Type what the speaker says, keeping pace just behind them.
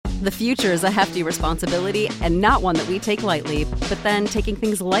The future is a hefty responsibility and not one that we take lightly. But then taking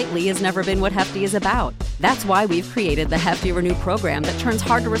things lightly has never been what Hefty is about. That's why we've created the Hefty Renew program that turns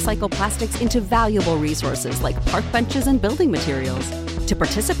hard-to-recycle plastics into valuable resources like park benches and building materials. To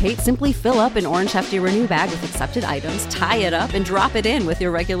participate, simply fill up an orange Hefty Renew bag with accepted items, tie it up, and drop it in with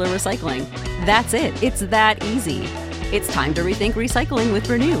your regular recycling. That's it. It's that easy. It's time to rethink recycling with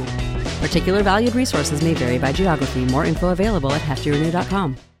Renew. Particular valued resources may vary by geography. More info available at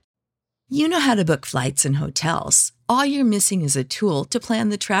heftyrenew.com. You know how to book flights and hotels. All you're missing is a tool to plan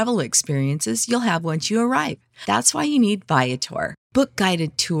the travel experiences you'll have once you arrive. That's why you need Viator. Book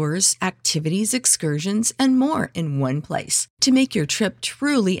guided tours, activities, excursions, and more in one place to make your trip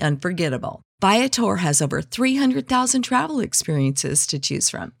truly unforgettable. Viator has over 300,000 travel experiences to choose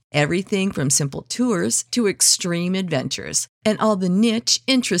from. Everything from simple tours to extreme adventures and all the niche,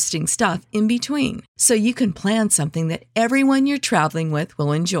 interesting stuff in between. So you can plan something that everyone you're traveling with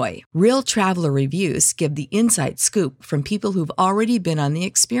will enjoy. Real traveler reviews give the inside scoop from people who've already been on the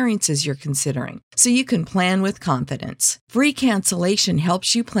experiences you're considering. So you can plan with confidence. Free cancellation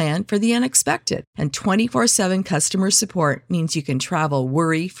helps you plan for the unexpected. And 24/7 customer support means you can travel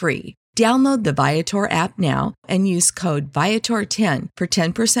worry-free. Download the Viator app now and use code Viator10 for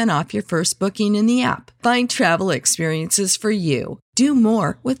 10% off your first booking in the app. Find travel experiences for you. Do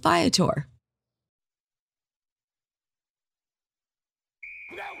more with Viator.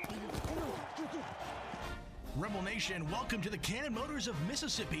 Rebel Nation, welcome to the Cannon Motors of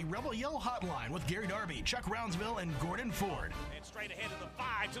Mississippi Rebel Yell Hotline with Gary Darby, Chuck Rounsville, and Gordon Ford. And straight ahead to the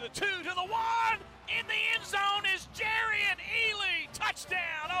 5, to the 2, to the 1. In the end zone is Jerry and Ely.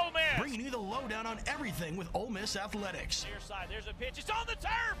 Touchdown, Ole Miss. Bringing you the lowdown on everything with Ole Miss athletics. Near side, there's a pitch. It's on the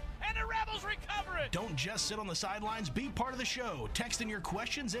turf, and the Rebels recover it. Don't just sit on the sidelines. Be part of the show. Text in your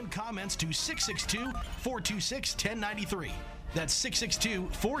questions and comments to 662-426-1093. That's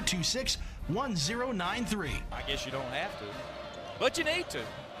 662-426-1093. I guess you don't have to, but you need to.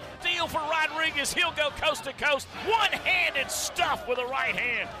 Deal for Rodriguez. He'll go coast to coast. One-handed stuff with a right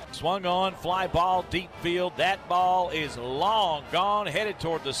hand. Swung on, fly ball, deep field. That ball is long gone, headed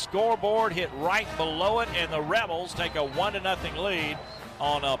toward the scoreboard, hit right below it, and the Rebels take a 1-0 lead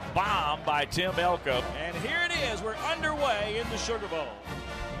on a bomb by Tim Elko. And here it is. We're underway in the Sugar Bowl.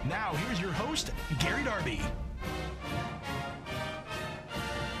 Now here's your host, Gary Darby.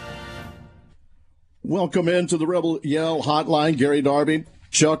 Welcome into the Rebel Yell Hotline. Gary Darby.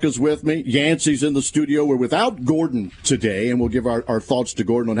 Chuck is with me. Yancey's in the studio. We're without Gordon today, and we'll give our thoughts to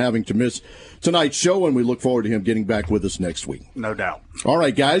Gordon on having to miss tonight's show, and we look forward to him getting back with us next week. No doubt. All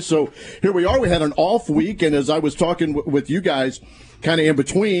right, guys, so here we are. We had an off week, and as I was talking with you guys kind of in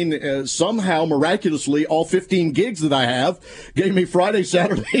between, somehow, miraculously, all 15 gigs that I have gave me Friday,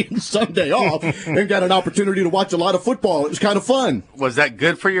 Saturday, and Sunday off, and got an opportunity to watch a lot of football. It was kind of fun. Was that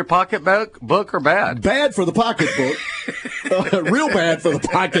good for your pocketbook or bad? Bad for the pocketbook. Real bad for the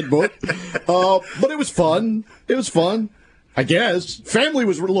pocketbook. But it was fun. It was fun. I guess. Family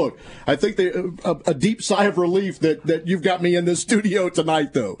was, look, I think a deep sigh of relief that you've got me in this studio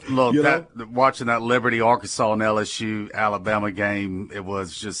tonight, though. Look, watching that Liberty, Arkansas, and LSU, Alabama game, it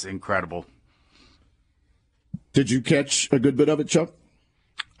was just incredible. Did you catch a good bit of it, Chuck?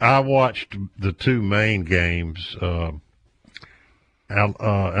 I watched the two main games,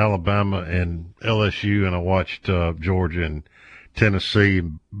 Alabama and LSU, and I watched Georgia and Tennessee.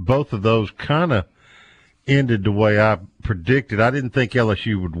 Both of those kind of ended the way I predicted. I didn't think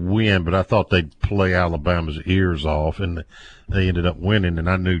LSU would win, but I thought they'd play Alabama's ears off, and they ended up winning, and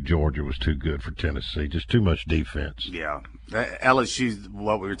I knew Georgia was too good for Tennessee, just too much defense. Yeah. LSU's,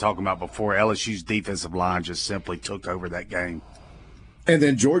 what we were talking about before, LSU's defensive line just simply took over that game. And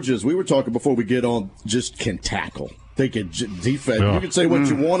then Georgia's, we were talking before we get on, just can tackle. They can defense. Yeah. You can say what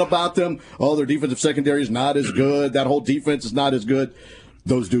you want about them. Oh, their defensive secondary is not as good. That whole defense is not as good.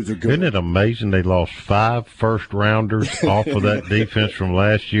 Those dudes are good. Isn't it amazing they lost 5 first-rounders off of that defense from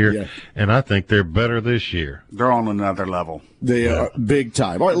last year? Yeah. And I think they're better this year. They're on another level. They are big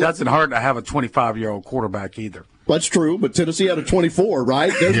time. All right, it doesn't hurt to have a 25-year-old quarterback either. That's true, but Tennessee had a 24,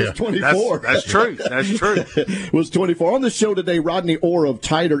 right? Theirs was 24. That's true. That's true. It was 24. On the show today, Rodney Orr of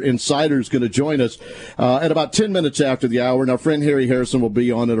Tider Insider is going to join us at about 10 minutes after the hour. And our friend Harry Harrison will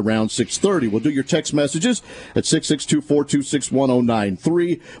be on at around 6:30. We'll do your text messages at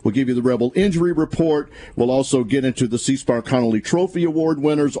 662-426-1093. We'll give you the Rebel injury report. We'll also get into the C. Spar Connolly Trophy Award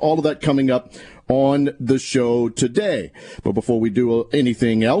winners. All of that coming up on the show today. But before we do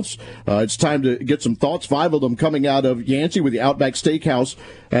anything else, it's time to get some thoughts. 5 of them coming out of Yancey with the Outback Steakhouse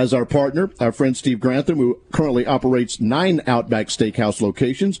as our partner. Our friend Steve Grantham, who currently operates 9 Outback Steakhouse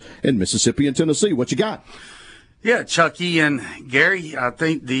locations in Mississippi and Tennessee. What you got? Yeah, Chucky and Gary, I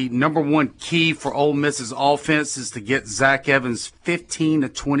think the number one key for Ole Miss's offense is to get Zach Evans 15 to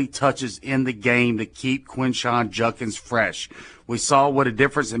 20 touches in the game to keep Quinshon Judkins fresh. We saw what a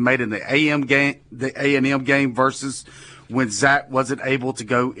difference it made in the A&M game versus when Zach wasn't able to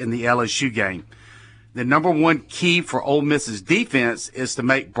go in the LSU game. The number one key for Ole Miss's defense is to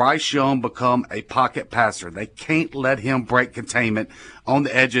make Bryce Young become a pocket passer. They can't let him break containment on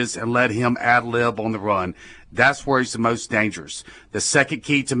the edges and let him ad-lib on the run. That's where he's the most dangerous. The second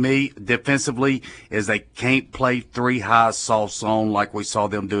key to me defensively is they can't play three high soft zone like we saw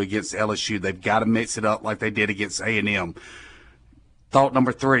them do against LSU. They've got to mix it up like they did against A&M. Thought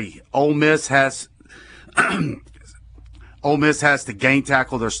number three, Ole Miss has to game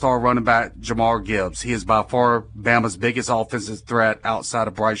tackle their star running back, Jamar Gibbs. He is by far Bama's biggest offensive threat outside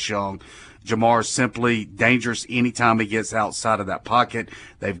of Bryce Young. Jamar is simply dangerous anytime he gets outside of that pocket.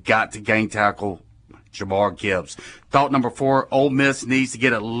 They've got to game tackle Jamar Gibbs. Thought number four, Ole Miss needs to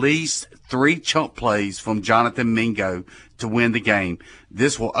get at least 3 chunk plays from Jonathan Mingo to win the game.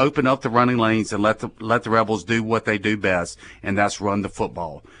 This will open up the running lanes and let the Rebels do what they do best, and that's run the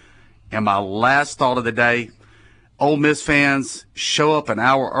football. And my last thought of the day, Ole Miss fans, show up an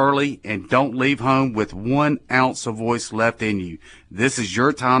hour early and don't leave home with 1 ounce of voice left in you. This is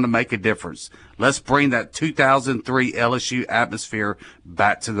your time to make a difference. Let's bring that 2003 LSU atmosphere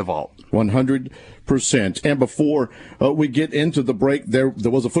back to the Vault. 100%. And before we get into the break, there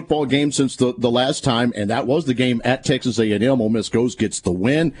was a football game since the last time, and that was the game at Texas A&M. Ole Miss gets the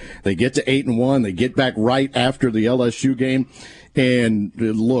win. They get to 8-1. They get back right after the LSU game. And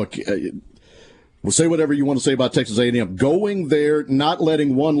look, we'll say whatever you want to say about Texas A&M. Going there, not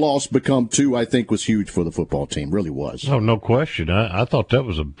letting 1 loss become 2, I think was huge for the football team. Really was. Oh, no question. I thought that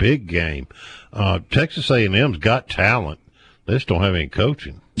was a big game. Texas A&M's got talent. They just don't have any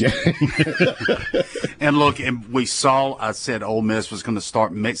coaching. Yeah. And look, we saw, I said Ole Miss was going to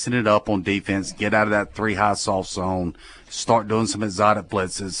start mixing it up on defense, get out of that 3 high soft zone, start doing some exotic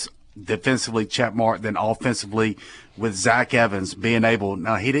blitzes, defensively check mark, then offensively with Zach Evans being able,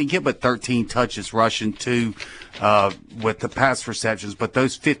 now he didn't get but 13 touches rushing with the pass receptions, but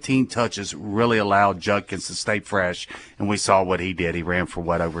those 15 touches really allowed Judkins to stay fresh, and we saw what he did. He ran for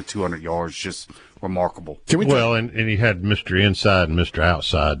over 200 yards, just remarkable. And he had Mr. Inside and Mr.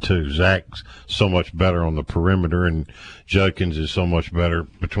 Outside, too. Zach's so much better on the perimeter, and Judkins is so much better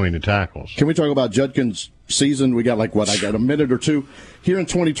between the tackles. Can we talk about Judkins' season? We got I got a minute or two. Here in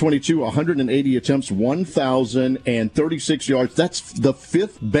 2022, 180 attempts, 1,036 yards. That's the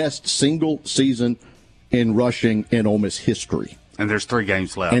 5th best single season in rushing in Ole Miss history. And there's 3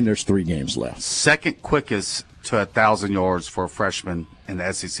 games left. Second quickest to 1,000 yards for a freshman in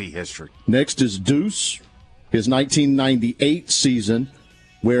the SEC history. Next is Deuce, his 1998 season,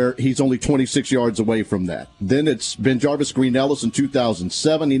 where he's only 26 yards away from that. Then it's Ben Jarvis Green Ellis in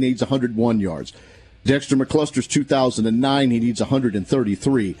 2007. He needs 101 yards. Dexter McCluster's 2009, he needs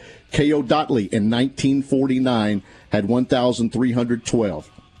 133. K.O. Dotley in 1949 had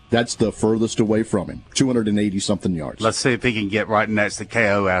 1,312. That's the furthest away from him, 280-something yards. Let's see if he can get right next to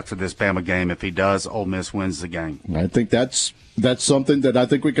K.O. after this Bama game. If he does, Ole Miss wins the game. I think that's something that I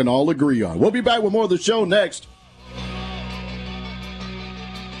think we can all agree on. We'll be back with more of the show next.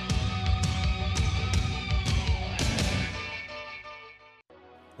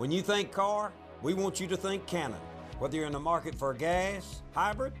 When you think car, we want you to think Cannon. Whether you're in the market for gas,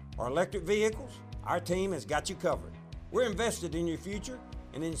 hybrid, or electric vehicles, our team has got you covered. We're invested in your future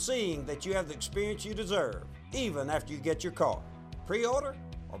and in seeing that you have the experience you deserve, even after you get your car. Pre-order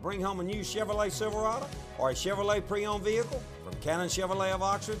or bring home a new Chevrolet Silverado or a Chevrolet pre-owned vehicle from Cannon Chevrolet of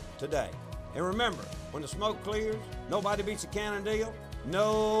Oxford today. And remember, when the smoke clears, nobody beats a Cannon deal.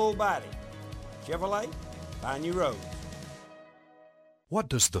 Nobody. Chevrolet, find new roads. What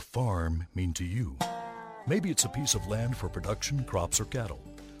does the farm mean to you? Maybe it's a piece of land for production, crops, or cattle.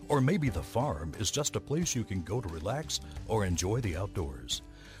 Or maybe the farm is just a place you can go to relax or enjoy the outdoors.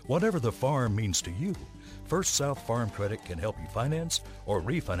 Whatever the farm means to you, First South Farm Credit can help you finance or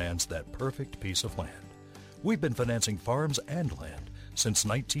refinance that perfect piece of land. We've been financing farms and land since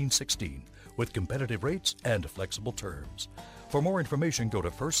 1916 with competitive rates and flexible terms. For more information, go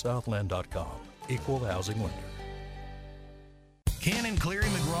to firstsouthland.com. Equal housing lender. Cannon, Cleary,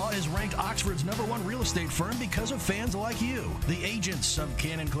 McGraw McGraw is ranked Oxford's #1 real estate firm because of fans like you. The agents of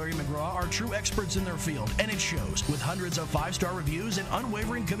Cannon Cleary McGraw are true experts in their field, and it shows with hundreds of 5-star reviews and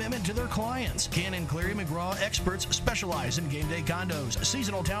unwavering commitment to their clients. Cannon Cleary McGraw experts specialize in game day condos,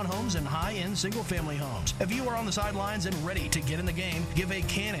 seasonal townhomes, and high-end single-family homes. If you are on the sidelines and ready to get in the game, give a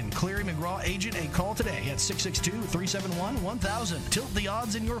Cannon Cleary McGraw agent a call today at 662-371-1000. Tilt the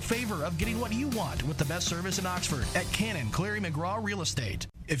odds in your favor of getting what you want with the best service in Oxford at Cannon Cleary McGraw Real Estate.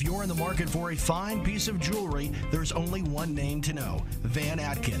 If you're in the market for a fine piece of jewelry, there's only one name to know: Van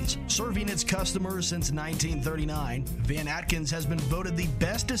Atkins. Serving its customers since 1939, Van Atkins has been voted the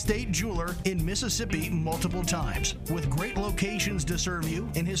best estate jeweler in Mississippi multiple times. With great locations to serve you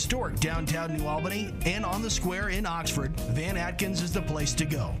in historic downtown New Albany and on the square in Oxford, Van Atkins is the place to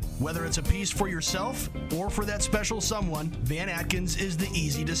go. Whether it's a piece for yourself or for that special someone, Van Atkins is the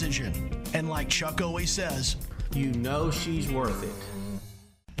easy decision. And like Chuck always says, you know she's worth it.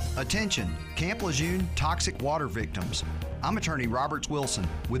 Attention, Camp Lejeune toxic water victims. I'm attorney Roberts Wilson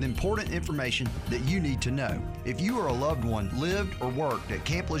with important information that you need to know. If you or a loved one lived or worked at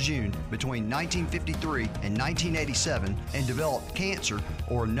Camp Lejeune between 1953 and 1987 and developed cancer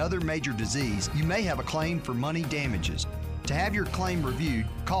or another major disease, you may have a claim for money damages. To have your claim reviewed,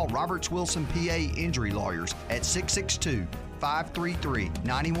 call Roberts Wilson PA Injury Lawyers at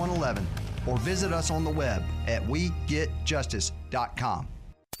 662-533-9111 or visit us on the web at wegetjustice.com.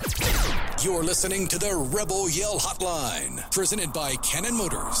 You're listening to the Rebel Yell Hotline, presented by Cannon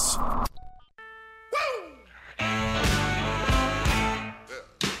Motors.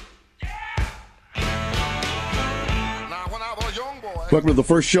 Welcome to the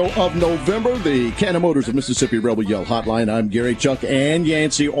first show of November, the Cannon Motors of Mississippi Rebel Yell Hotline. I'm Gary, Chuck, and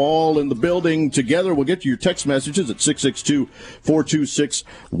Yancey, all in the building together. We'll get to your text messages at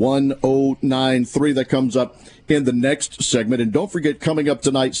 662-426-1093. That comes up in the next segment. And don't forget, coming up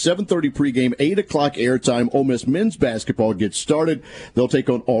tonight, 7:30 pregame, 8 o'clock airtime, Ole Miss men's basketball gets started. They'll take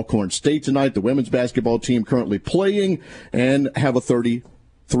on Alcorn State tonight. The women's basketball team currently playing and have a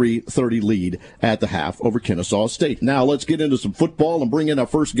 33-30 lead at the half over Kennesaw State. Now let's get into some football and bring in our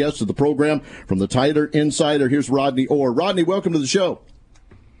first guest of the program from the Tiger Insider. Here's Rodney Orr. Rodney, welcome to the show.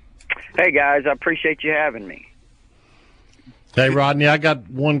 Hey, guys. I appreciate you having me. Hey, Rodney, I got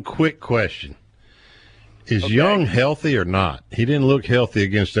one quick question. Is Young healthy or not? He didn't look healthy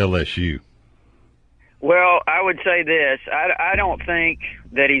against LSU. Well, I would say this. I don't think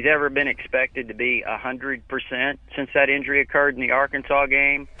that he's ever been expected to be 100% since that injury occurred in the Arkansas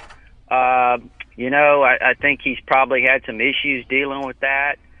game. I think he's probably had some issues dealing with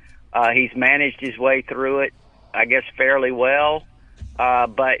that. He's managed his way through it, I guess, fairly well.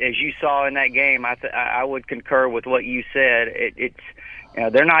 But as you saw in that game, I would concur with what you said.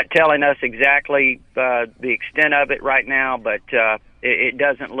 They're not telling us exactly the extent of it right now, but it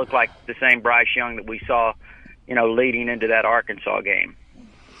doesn't look like the same Bryce Young that we saw, leading into that Arkansas game.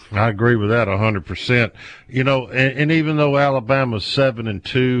 I agree with that 100%. And even though Alabama's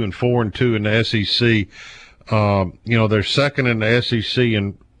 7-2 and 4-2 in the SEC, they're second in the SEC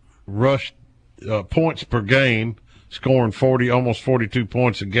in rush points per game, scoring almost 42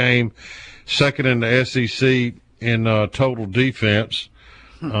 points a game. Second in the SEC in total defense.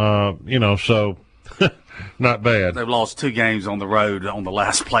 So not bad. They've lost 2 games on the road on the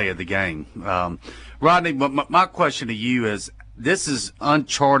last play of the game. Rodney, my question to you is, this is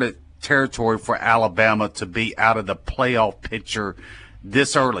uncharted territory for Alabama to be out of the playoff picture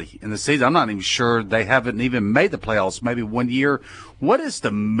this early in the season. I'm not even sure they haven't even made the playoffs maybe one year. What is the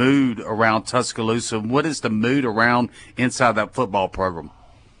mood around Tuscaloosa? What is the mood around inside that football program?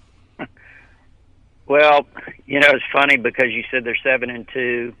 Well, it's funny because you said they're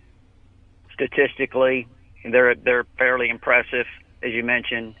 7-2. Statistically, they're fairly impressive, as you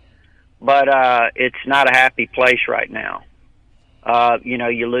mentioned, but it's not a happy place right now.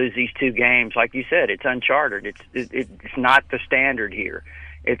 You lose these 2 games, like you said, it's uncharted. It's not the standard here.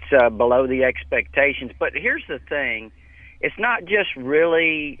 It's below the expectations. But here's the thing: it's not just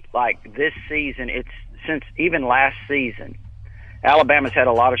really like this season. It's since even last season. Alabama's had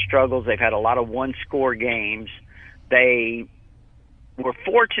a lot of struggles. They've had a lot of one-score games. They were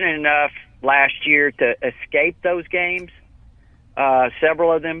fortunate enough last year to escape those games,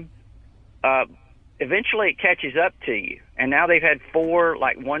 several of them. Eventually it catches up to you. And now they've had 4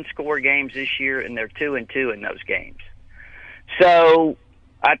 one-score games this year, and they're 2-2 in those games. So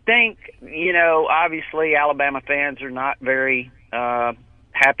I think, obviously Alabama fans are not very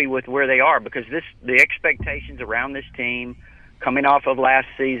happy with where they are because the expectations around this team coming off of last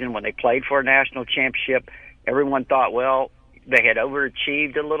season when they played for a national championship, everyone thought, well, they had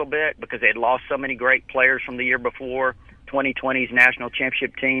overachieved a little bit because they had lost so many great players from the year before. 2020's national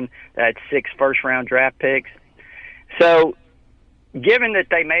championship team that had 6 first-round draft picks. So given that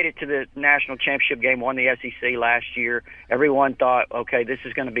they made it to the national championship game, won the SEC last year, everyone thought, okay, this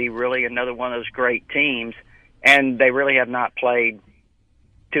is going to be really another one of those great teams, and they really have not played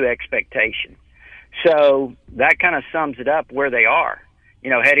to expectation. So that kind of sums it up where they are,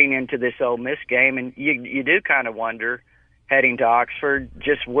 heading into this Ole Miss game. And you do kind of wonder, heading to Oxford,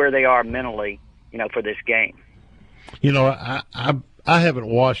 just where they are mentally, for this game. I haven't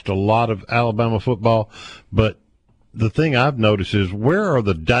watched a lot of Alabama football, but the thing I've noticed is where are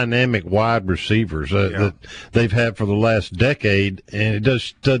the dynamic wide receivers that they've had for the last decade, and it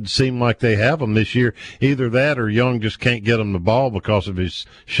doesn't seem like they have them this year. Either that or Young just can't get him the ball because of his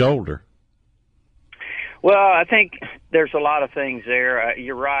shoulder. Well, I think there's a lot of things there.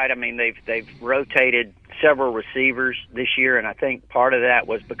 You're right. I mean, they've rotated several receivers this year, and I think part of that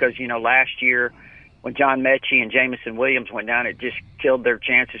was because, last year when John Mechie and Jamison Williams went down, it just killed their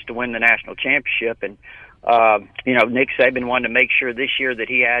chances to win the national championship. And, Nick Saban wanted to make sure this year that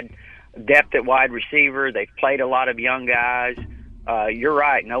he had depth at wide receiver. They've played a lot of young guys. You're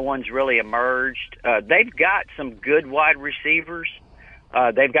right. No one's really emerged. They've got some good wide receivers.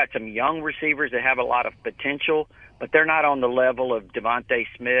 They've got some young receivers that have a lot of potential, but they're not on the level of Devontae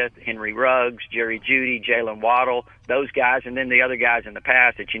Smith, Henry Ruggs, Jerry Jeudy, Jalen Waddle, those guys, and then the other guys in the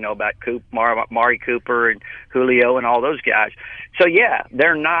past that you know about, Mari Cooper and Julio and all those guys. So, yeah,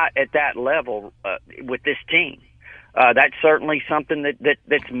 they're not at that level with this team. That's certainly something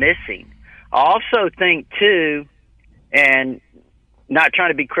that's missing. I also think, too, and not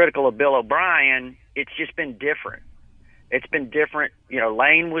trying to be critical of Bill O'Brien, it's just been different. It's been different.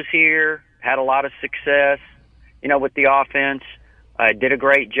 Lane was here, had a lot of success, with the offense, did a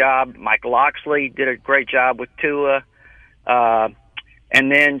great job. Mike Loxley did a great job with Tua.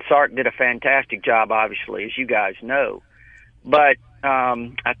 And then Sark did a fantastic job, obviously, as you guys know. But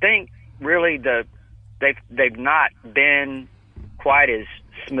I think really they've not been quite as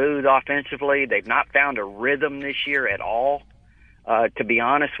smooth offensively. They've not found a rhythm this year at all, to be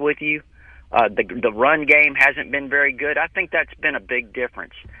honest with you. The run game hasn't been very good. I think that's been a big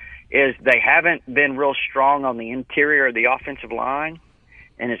difference, is they haven't been real strong on the interior of the offensive line,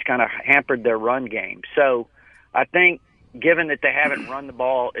 and it's kind of hampered their run game. So I think given that they haven't run the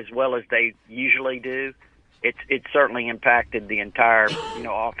ball as well as they usually do, it's certainly impacted the entire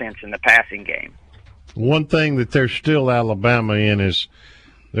offense in the passing game. One thing that they're still Alabama in is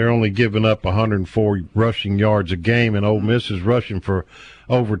they're only giving up 104 rushing yards a game, and Ole Miss is rushing for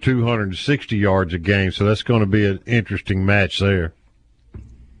over 260 yards a game, so that's going to be an interesting match there.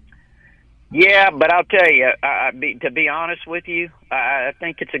 Yeah, but I'll tell you, to be honest with you, I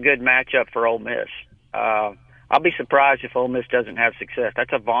think it's a good matchup for Ole Miss. I'll be surprised if Ole Miss doesn't have success.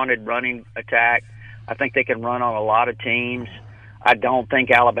 That's a vaunted running attack. I think they can run on a lot of teams. I don't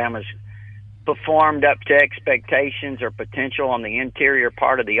think Alabama's performed up to expectations or potential on the interior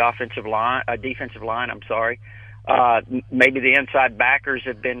part of the defensive line. Maybe the inside backers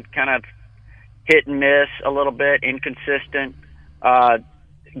have been kind of hit and miss a little bit, inconsistent.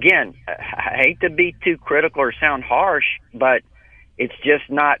 Again, I hate to be too critical or sound harsh, but it's just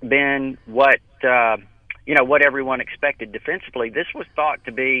not been what everyone expected defensively. This was thought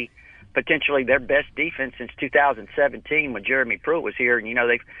to be potentially their best defense since 2017 when Jeremy Pruitt was here, and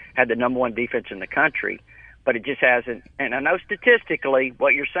they've had the number one defense in the country, but it just hasn't. And I know statistically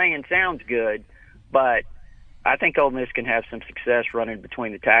what you're saying sounds good, but I think Ole Miss can have some success running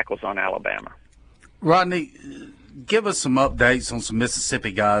between the tackles on Alabama. Rodney, give us some updates on some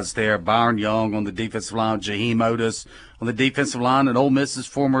Mississippi guys there. Byron Young on the defensive line, Jaheim Otis on the defensive line, and Ole Miss's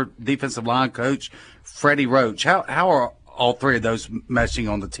former defensive line coach, Freddie Roach. How are all three of those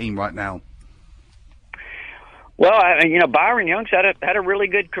meshing on the team right now? Well, Byron Young's had a really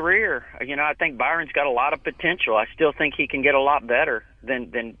good career. I think Byron's got a lot of potential. I still think he can get a lot better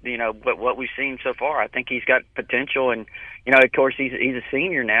than what we've seen so far. I think he's got potential, and of course he's a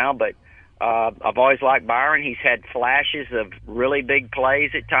senior now. But I've always liked Byron. He's had flashes of really big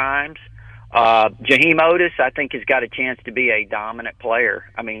plays at times. Jaheim Otis, I think, has got a chance to be a dominant player.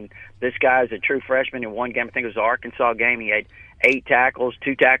 I mean, this guy is a true freshman. In one game, I think it was the Arkansas game, he had 8 tackles,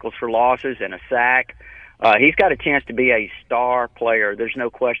 2 tackles for losses, and a sack. He's got a chance to be a star player. There's no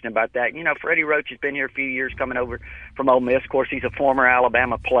question about that. Freddie Roach has been here a few years coming over from Ole Miss. Of course, he's a former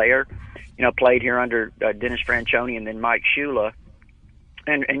Alabama player, played here under Dennis Franchione and then Mike Shula.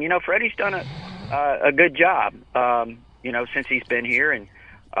 And Freddie's done a good job, since he's been here. And,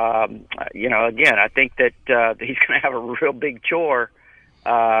 again, I think that he's going to have a real big chore,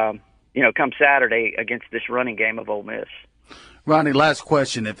 come Saturday against this running game of Ole Miss. Ronnie, last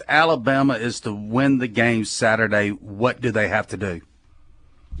question. If Alabama is to win the game Saturday, what do they have to do?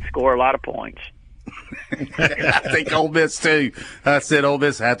 Score a lot of points. I think Ole Miss, too. I said Ole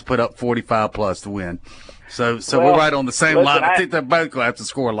Miss had to put up 45-plus to win. So we're right on the same line. I think they're both going to have to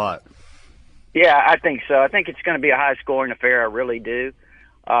score a lot. Yeah, I think so. I think it's going to be a high-scoring affair. I really do.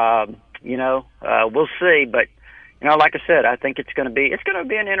 We'll see. But, like I said, I think it's going to be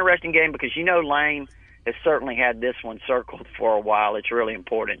an interesting game because, Lane has certainly had this one circled for a while. It's really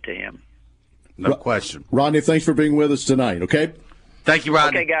important to him. No question. Rodney, thanks for being with us tonight, okay? Thank you,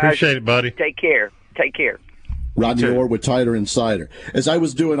 Rodney. Okay, guys. Appreciate it, buddy. Take care. Rodney Orr with Tighter Insider. As I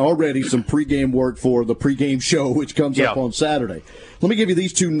was doing already some pregame work for the pregame show, which comes up on Saturday, let me give you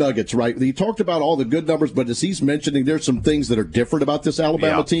these two nuggets, right? He talked about all the good numbers, but as he's mentioning, there's some things that are different about this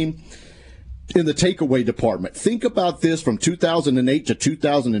Alabama team in the takeaway department. Think about this from 2008 to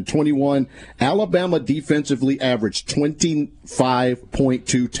 2021. Alabama defensively averaged 25.2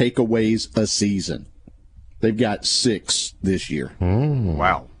 takeaways a season. They've got 6 this year.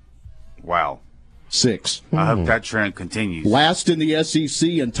 Wow. 6. I hope that trend continues. Last in the SEC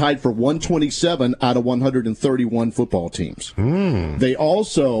and tied for 127 out of 131 football teams. They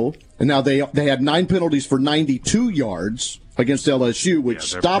also, now they had 9 penalties for 92 yards against LSU, which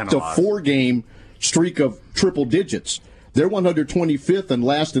stopped a 4-game streak of triple digits. They're 125th and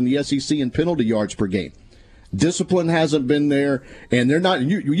last in the SEC in penalty yards per game. Discipline hasn't been there, and they're not.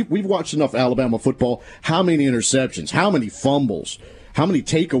 We've watched enough Alabama football. How many interceptions? How many fumbles? How many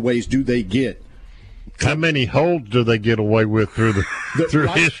takeaways do they get? How many holds do they get away with through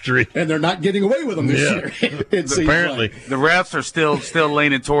history? And they're not getting away with them this year. Apparently. The refs are still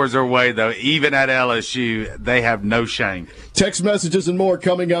leaning towards their way, though. Even at LSU, they have no shame. Text messages and more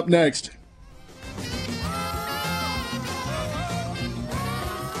coming up next.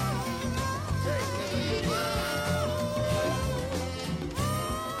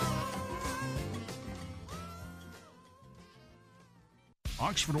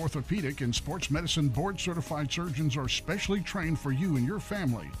 Oxford Orthopedic and Sports Medicine board-certified surgeons are specially trained for you and your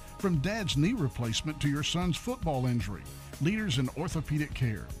family, from dad's knee replacement to your son's football injury. Leaders in orthopedic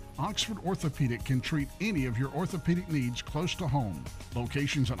care. Oxford Orthopedic can treat any of your orthopedic needs close to home.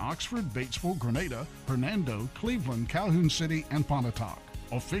 Locations in Oxford, Batesville, Grenada, Hernando, Cleveland, Calhoun City, and Pontotoc.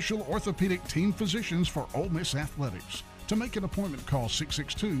 Official orthopedic team physicians for Ole Miss Athletics. To make an appointment, call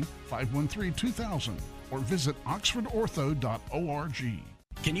 662-513-2000 or visit oxfordortho.org.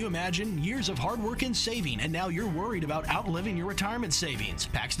 Can you imagine years of hard work and saving, and now you're worried about outliving your retirement savings?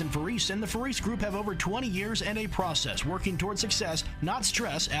 Paxton Faris and the Faris Group have over 20 years and a process working toward success, not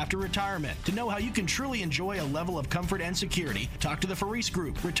stress, after retirement. To know how you can truly enjoy a level of comfort and security, talk to the Faris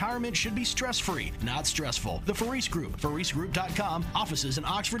Group. Retirement should be stress-free, not stressful. The Faris Group, FarisGroup.com, offices in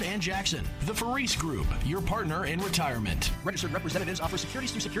Oxford and Jackson. The Faris Group, your partner in retirement. Registered representatives offer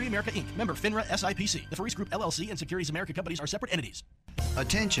securities through Security America Inc., member FINRA SIPC. The Faris Group LLC and Securities America companies are separate entities.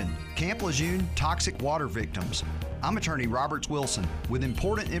 Attention, Camp Lejeune toxic water victims. I'm attorney Roberts Wilson with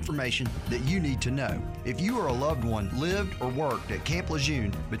important information that you need to know. If you or a loved one lived or worked at Camp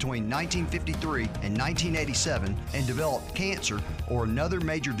Lejeune between 1953 and 1987 and developed cancer or another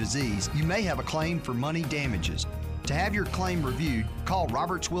major disease, you may have a claim for money damages. To have your claim reviewed, call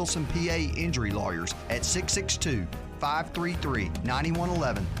Roberts Wilson PA Injury Lawyers at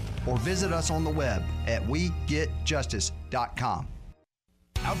 662-533-9111 or visit us on the web at wegetjustice.com.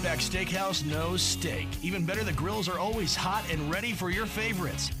 Outback Steakhouse knows steak. Even better, the grills are always hot and ready for your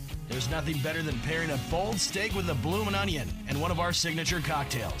favorites. There's nothing better than pairing a bold steak with a bloomin' onion and one of our signature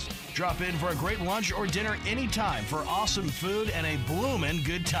cocktails. Drop in for a great lunch or dinner anytime for awesome food and a bloomin'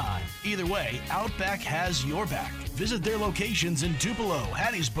 good time. Either way, Outback has your back. Visit their locations in Tupelo,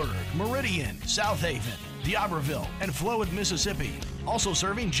 Hattiesburg, Meridian, South Haven, D'Iberville, and Flowood, Mississippi. Also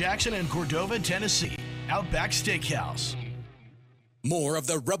serving Jackson and Cordova, Tennessee. Outback Steakhouse. More of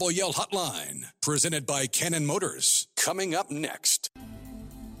the Rebel Yell Hotline, presented by Cannon Motors, coming up next.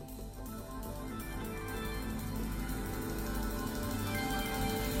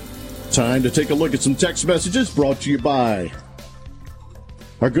 Time to take a look at some text messages brought to you by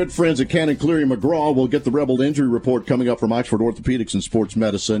our good friends at Cannon Cleary McGraw. Will get the Rebel injury report coming up from Oxford Orthopedics and Sports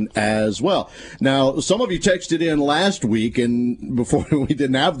Medicine as well. Now, some of you texted in last week and before we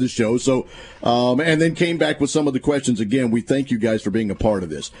didn't have the show, so and then came back with some of the questions again. We thank you guys for being a part of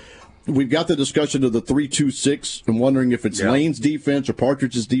this. We've got the discussion of the 3-2-6 and wondering if it's Lane's defense or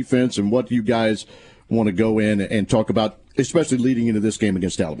Partridge's defense and what you guys want to go in and talk about, especially leading into this game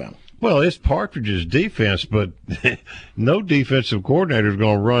against Alabama. Well, it's Partridge's defense, but no defensive coordinator is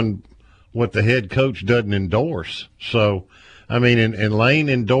going to run what the head coach doesn't endorse. So, I mean, and Lane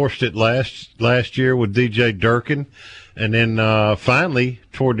endorsed it last year with DJ Durkin. And then finally,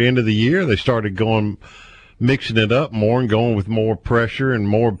 toward the end of the year, they started mixing it up more and going with more pressure and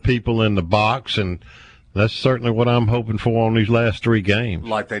more people in the box, and that's certainly what I'm hoping for on these last 3 games.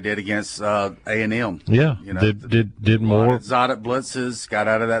 Like they did against A&M. Yeah, did more. Exotic blitzes, got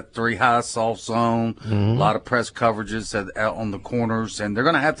out of that 3-high soft zone, a lot of press coverages out on the corners, and they're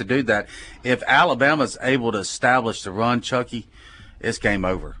going to have to do that. If Alabama's able to establish the run, Chucky, it's game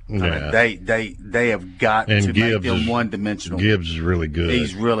over. Yeah. I mean, they have got to make them one-dimensional. Gibbs is really good.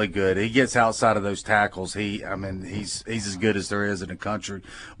 He's really good. He gets outside of those tackles. He's as good as there is in the country.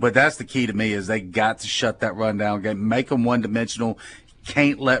 But that's the key to me is they got to shut that run down game, make them one-dimensional.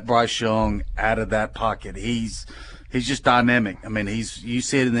 Can't let Bryce Young out of that pocket. He's just dynamic. I mean, you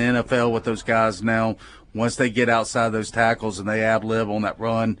see it in the NFL with those guys now. Once they get outside those tackles and they ad-lib on that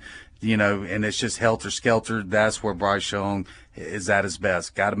run, and it's just helter-skelter, that's where Bryce Young is at his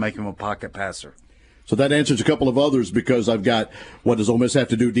best. Got to make him a pocket passer. So that answers a couple of others because I've got what does Ole Miss have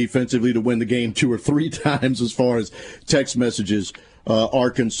to do defensively to win the game 2 or 3 times as far as text messages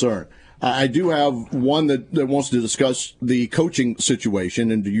are concerned. I do have one that wants to discuss the coaching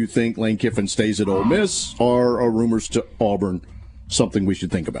situation, and do you think Lane Kiffin stays at Ole Miss, or are rumors to Auburn something we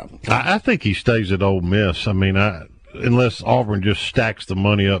should think about? I think he stays at Ole Miss. I mean, unless Auburn just stacks the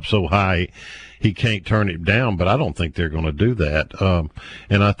money up so high he can't turn it down, but I don't think they're going to do that.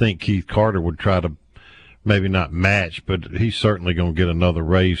 And I think Keith Carter would try to maybe not match, but he's certainly going to get another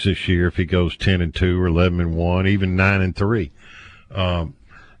raise this year if he goes 10-2 or 11-1, even 9-3.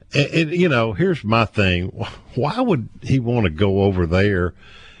 Here's my thing. Why would he want to go over there?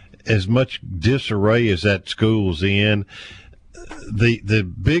 As much disarray as that school's in, the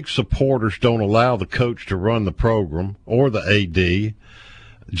big supporters don't allow the coach to run the program or the AD.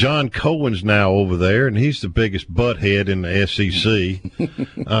 John Cohen's now over there, and he's the biggest butthead in the SEC.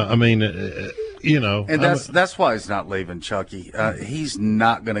 And that's why he's not leaving, Chucky. He's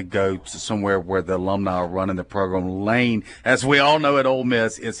not going to go to somewhere where the alumni are running the program. Lane, as we all know at Ole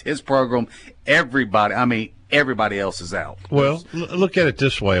Miss, it's his program. Everybody else is out. Well, look at it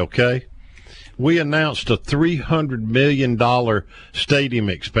this way, okay? We announced a $300 million stadium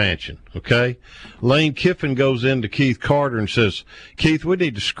expansion, okay? Lane Kiffin goes into Keith Carter and says, Keith, we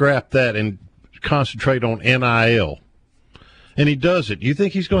need to scrap that and concentrate on NIL. And he does it. You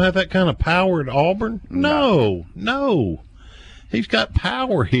think he's going to have that kind of power at Auburn? No. He's got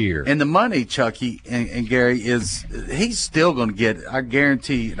power here. And the money, Chucky and Gary, he's still going to get, I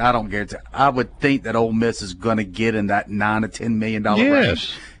would think that Ole Miss is going to get in that $9 to $10 million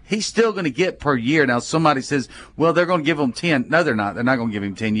range. He's still going to get per year. Now, somebody says, well, they're going to give him 10. No, they're not. They're not going to give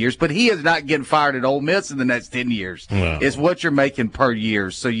him 10 years. But he is not getting fired at Ole Miss in the next 10 years. Wow. It's what you're making per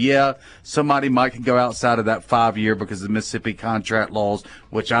year. So, yeah, somebody might go outside of that 5 year because of the Mississippi contract laws,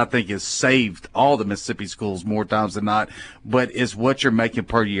 which I think has saved all the Mississippi schools more times than not. But it's what you're making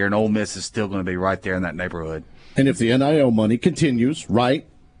per year, and Ole Miss is still going to be right there in that neighborhood. And if the NIL money continues, right?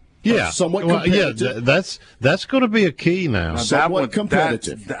 Yeah, somewhat competitive. That's going to be a key now. Somewhat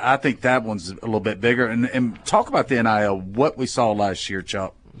competitive. I think that one's a little bit bigger. And talk about the NIL, what we saw last year,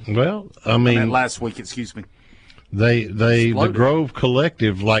 Chuck. Well, I mean last week, excuse me. The Grove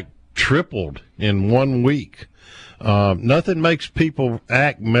Collective tripled in 1 week. Nothing makes people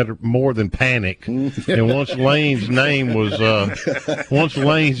act more than panic. And once Lane's name was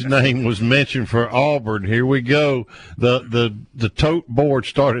mentioned for Auburn, here we go. The tote board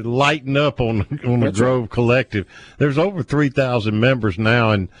started lighting up on the Grove Collective. There's over 3,000 members now,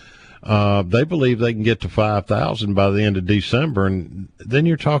 and they believe they can get to 5,000 by the end of December. And then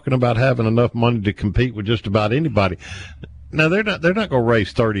you're talking about having enough money to compete with just about anybody. Now they're not going to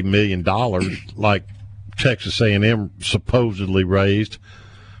raise $30 million like Texas A&M supposedly raised,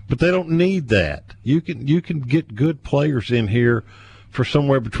 but they don't need that. You can get good players in here for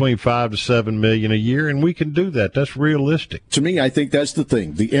somewhere between $5 to $7 million a year, and we can do that. That's realistic. To me, I think that's the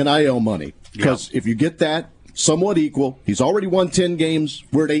thing, the NIL money. Because if you get that somewhat equal, he's already won 10 games.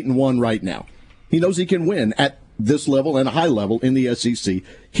 We're at 8-1 right now. He knows he can win at this level and a high level in the SEC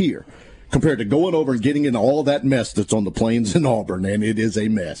here, compared to going over and getting into all that mess that's on the plains in Auburn, and it is a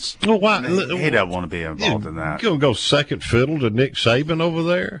mess. Well, why? He doesn't want to be involved in that. You're going to go second fiddle to Nick Saban over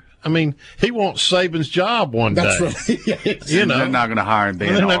there? I mean, he wants Saban's job one day. That's right. They're not going to hire him.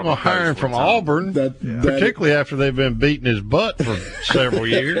 They're not going to hire him from Auburn, particularly after they've been beating his butt for several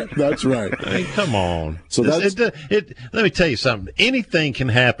years. That's right. I mean, come on. So let me tell you something. Anything can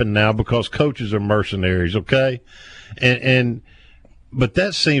happen now because coaches are mercenaries, okay? But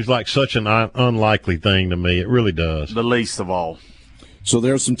that seems like such an unlikely thing to me. It really does. The least of all. So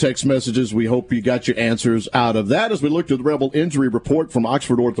there's some text messages. We hope you got your answers out of that as we look to the Rebel injury report from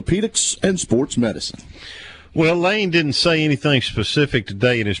Oxford Orthopedics and Sports Medicine. Well, Lane didn't say anything specific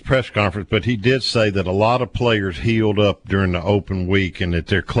today in his press conference, but he did say that a lot of players healed up during the open week and that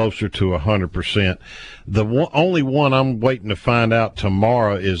they're closer to 100%. The only one I'm waiting to find out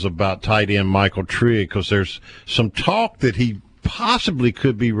tomorrow is about tight end Michael Trigg, because there's some talk that he possibly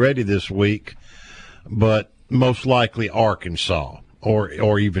could be ready this week, but most likely Arkansas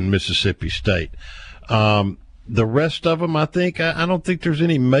or even Mississippi State. The rest of them, I think, I don't think there's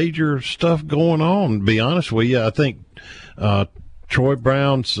any major stuff going on, to be honest with you. I think Troy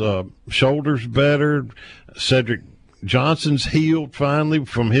Brown's shoulder's better. Cedric Johnson's healed finally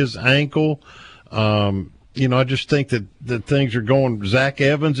from his ankle. I just think that things are going. Zach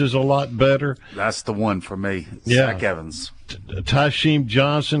Evans is a lot better. That's the one for me, yeah. Zach Evans. Tysheem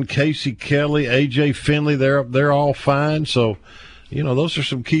Johnson, Casey Kelly, A.J. Finley, they're all fine, so – those are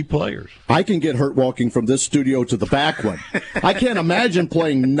some key players. I can get hurt walking from this studio to the back one. I can't imagine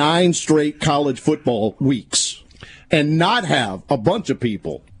playing 9 straight college football weeks and not have a bunch of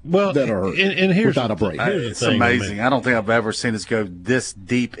people that are hurt and here's without a break. It's amazing. I don't think I've ever seen us go this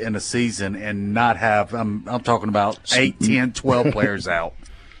deep in a season and not have, I'm talking about 8, 10, 12 players out.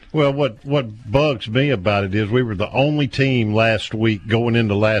 Well, what bugs me about it is we were the only team going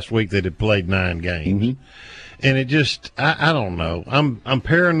into last week that had played 9 games. Mm-hmm. And it just, I don't know. I'm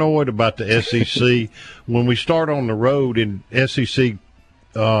paranoid about the SEC. When we start on the road in SEC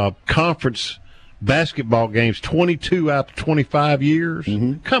conference basketball games, 22 out of 25 years.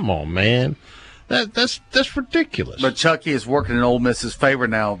 Mm-hmm. Come on, man. That's ridiculous. But Chucky is working in Ole Miss's favor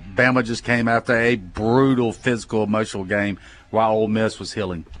now. Bama just came after a brutal physical, emotional game while Ole Miss was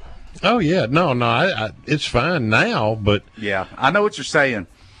healing. Oh, yeah. No, it's fine now, but. Yeah, I know what you're saying.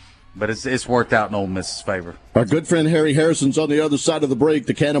 But it's worked out in Ole Miss's favor. Our good friend Harry Harrison's on the other side of the break.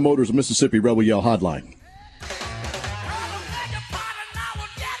 The Cannon Motors Mississippi Rebel Yell Hotline.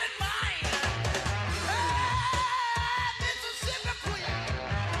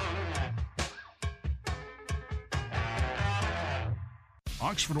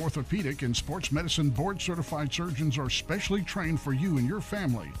 Oxford Orthopedic and Sports Medicine board-certified surgeons are specially trained for you and your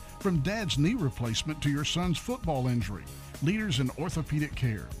family, from dad's knee replacement to your son's football injury. Leaders in orthopedic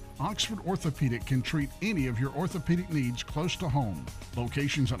care. Oxford Orthopedic can treat any of your orthopedic needs close to home.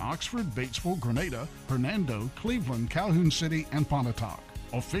 Locations in Oxford, Batesville, Grenada, Hernando, Cleveland, Calhoun City, and Pontotoc.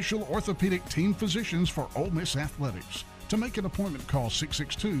 Official orthopedic team physicians for Ole Miss Athletics. To make an appointment, call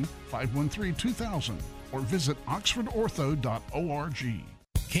 662-513-2000 or visit oxfordortho.org.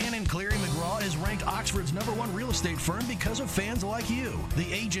 Cannon Cleary McGraw is ranked Oxford's #1 real estate firm because of fans like you.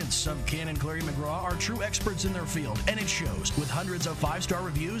 The agents of Cannon Cleary McGraw are true experts in their field, and it shows with hundreds of 5-star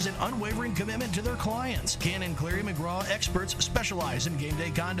reviews and unwavering commitment to their clients. Cannon Cleary McGraw experts specialize in game day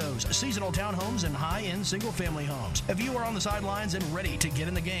condos, seasonal townhomes, and high-end single-family homes. If you are on the sidelines and ready to get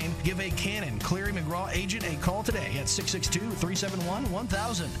in the game, give a Cannon Cleary McGraw agent a call today at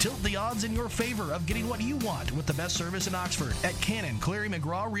 662-371-1000. Tilt the odds in your favor of getting what you want with the best service in Oxford at Cannon Cleary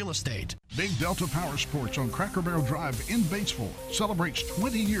McGraw Real Estate. Big Delta Power Sports on Cracker Barrel Drive in Batesville celebrates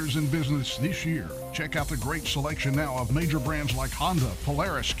 20 years in business this year. Check out the great selection now of major brands like Honda,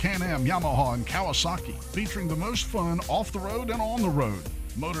 Polaris, Can-Am, Yamaha, and Kawasaki, featuring the most fun off the road and on the road.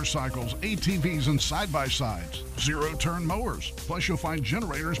 Motorcycles, ATVs, and side-by-sides. Zero-turn mowers. Plus, you'll find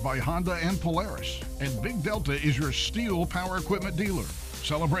generators by Honda and Polaris. And Big Delta is your steel power equipment dealer.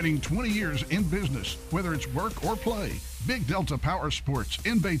 Celebrating 20 years in business, whether it's work or play. Big Delta Power Sports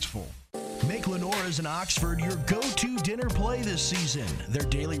in Batesville. Make Lenora's in Oxford your go-to dinner play this season. Their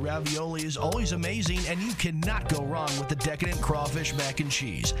daily ravioli is always amazing, and you cannot go wrong with the decadent crawfish mac and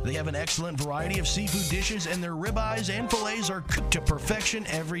cheese. They have an excellent variety of seafood dishes, and their ribeyes and fillets are cooked to perfection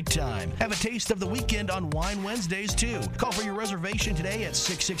every time. Have a taste of the weekend on Wine Wednesdays, too. Call for your reservation today at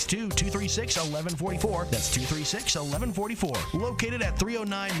 662-236-1144. That's 236-1144. Located at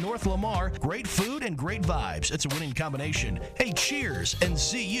 309 North Lamar. Great food and great vibes. It's a winning combination. Hey, cheers, and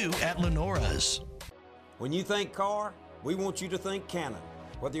see you at Lenora's. When you think car, we want you to think Canon.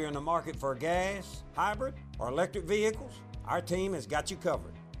 Whether you're in the market for gas, hybrid, or electric vehicles, our team has got you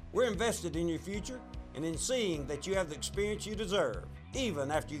covered. We're invested in your future and in seeing that you have the experience you deserve,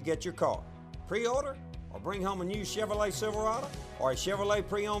 even after you get your car. Pre-order or bring home a new Chevrolet Silverado or a Chevrolet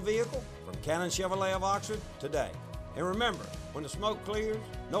pre-owned vehicle from Cannon Chevrolet of Oxford today. And remember, when the smoke clears,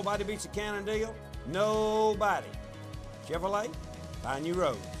 nobody beats a Cannon deal. Nobody. Chevrolet, find new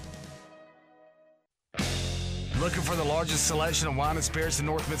roads. Looking for the largest selection of wine and spirits in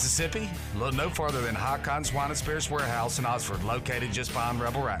North Mississippi? Look no further than High Cotton's Wine and Spirits Warehouse in Oxford, located just behind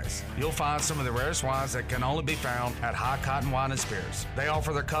Rebel Rise. You'll find some of the rarest wines that can only be found at High Cotton Wine and Spirits. They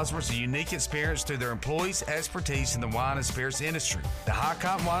offer their customers a unique experience through their employees' expertise in the wine and spirits industry. The High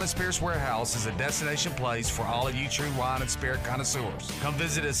Cotton Wine and Spirits Warehouse is a destination place for all of you true wine and spirit connoisseurs. Come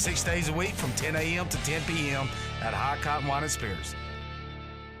visit us 6 days a week from 10 a.m. to 10 p.m. at High Cotton Wine and Spirits.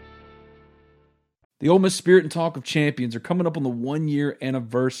 The Ole Miss Spirit and Talk of Champions are coming up on the 1-year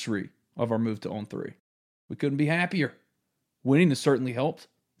anniversary of our move to On 3. We couldn't be happier. Winning has certainly helped.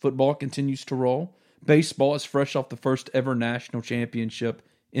 Football continues to roll. Baseball is fresh off the first ever national championship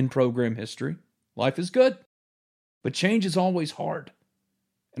in program history. Life is good. But change is always hard.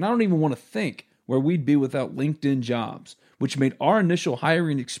 And I don't even want to think where we'd be without LinkedIn Jobs, which made our initial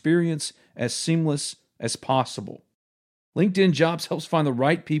hiring experience as seamless as possible. LinkedIn Jobs helps find the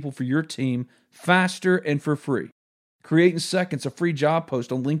right people for your team faster and for free. Create in seconds a free job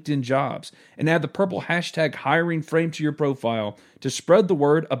post on LinkedIn Jobs and add the purple hashtag hiring frame to your profile to spread the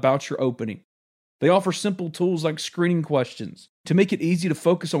word about your opening. They offer simple tools like screening questions to make it easy to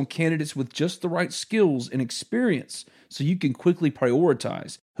focus on candidates with just the right skills and experience so you can quickly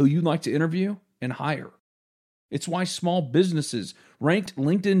prioritize who you'd like to interview and hire. It's why small businesses ranked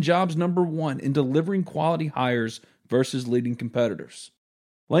LinkedIn Jobs #1 in delivering quality hires versus leading competitors.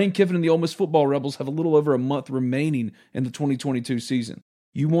 Lane Kiffin and the Ole Miss football Rebels have a little over a month remaining in the 2022 season.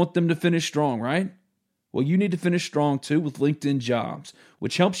 You want them to finish strong, right? Well, you need to finish strong too with LinkedIn Jobs,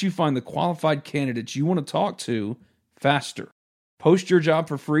 which helps you find the qualified candidates you want to talk to faster. Post your job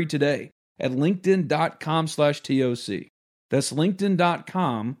for free today at linkedin.com/TOC. That's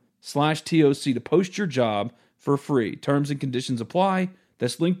linkedin.com/TOC to post your job for free. Terms and conditions apply.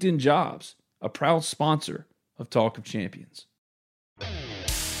 That's LinkedIn Jobs, a proud sponsor of Talk of Champions.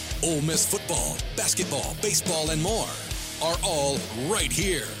 Ole Miss football, basketball, baseball, and more are all right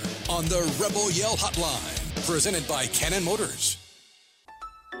here on the Rebel Yell Hotline, presented by Cannon Motors.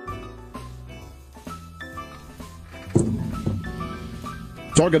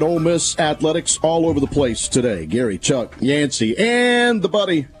 Talking Ole Miss athletics all over the place today. Gary, Chuck, Yancey, and the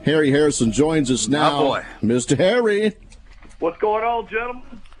buddy Harry Harrison joins us now. Oh, boy. Mr. Harry. What's going on,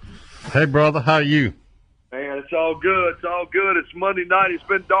 gentlemen? Hey, brother, how are you? Man, it's all good. It's all good. It's Monday night. It's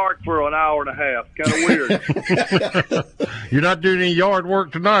been dark for an hour and a half. Kind of weird. You're not doing any yard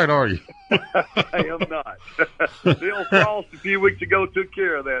work tonight, are you? I am not. The old frost a few weeks ago took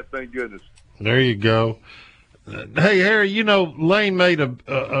care of that, thank goodness. There you go. Hey, Harry, you know, Lane made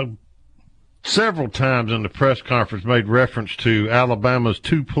a several times in the press conference made reference to Alabama's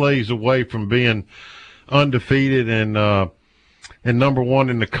 2 plays away from being undefeated and #1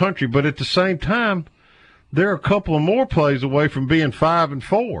 in the country, but at the same time, they're a couple of more plays away from being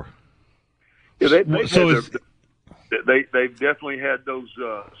 5-4. Yeah, they've definitely had those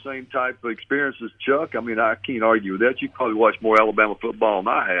same type of experiences, Chuck. I mean, I can't argue with that. You probably watch more Alabama football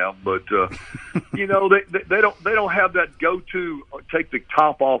than I have, but you know, they don't have that go-to take the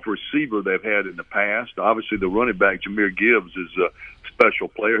top off receiver they've had in the past. Obviously, the running back Jahmyr Gibbs is a special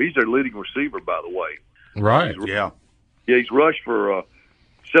player. He's their leading receiver, by the way. Right? He's rushed for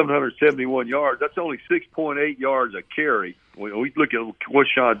 771 yards. That's only 6.8 yards a carry. When we look at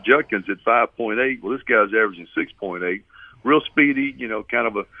Quinshon Judkins at 5.8, well, this guy's averaging 6.8. Real speedy, you know, kind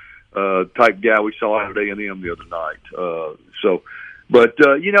of a type guy we saw out at A&M the other night. But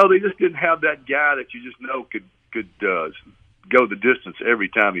you know, they just didn't have that guy that you just know could go the distance every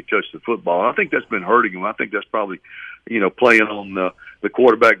time he touched the football. And I think that's been hurting him. I think that's probably, you know, playing on the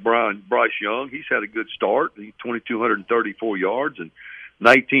quarterback Bryce Young. He's had a good start. He's 2,234 yards and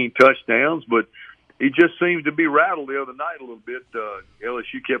 19 touchdowns, but he just seems to be rattled the other night a little bit.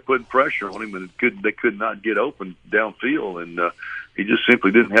 LSU kept putting pressure on him, and they could not get open downfield, and he just simply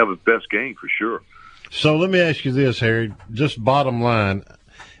didn't have his best game for sure. So let me ask you this, Harry, just bottom line.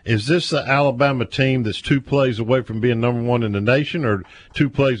 Is this the Alabama team that's 2 plays away from being #1 in the nation, or 2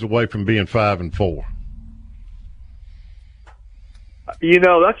 plays away from being 5-4? You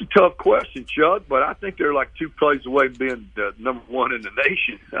know, that's a tough question, Chuck, but I think they're like 2 plays away from being #1 in the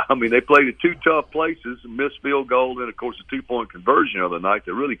nation. I mean, they played at 2 tough places, a missed field goal, and, of course, a 2-point conversion the other night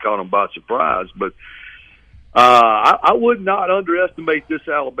that really caught them by surprise. But I would not underestimate this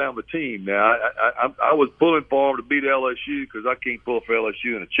Alabama team. Now, I was pulling for them to beat LSU because I can't pull for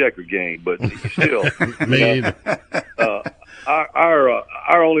LSU in a checker game, but still. Me either.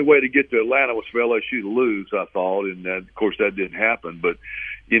 Our only way to get to Atlanta was for LSU to lose, I thought, and of course that didn't happen. But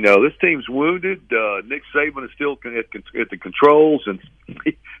you know, this team's wounded. Nick Saban is still at the controls, and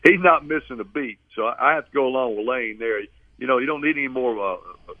he's not missing a beat. So I have to go along with Lane there. You know, you don't need any more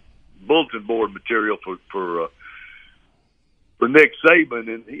bulletin board material for Nick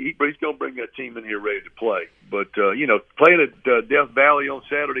Saban, and he's going to bring that team in here ready to play. But, playing at Death Valley on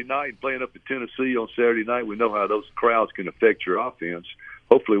Saturday night and playing up at Tennessee on Saturday night, we know how those crowds can affect your offense.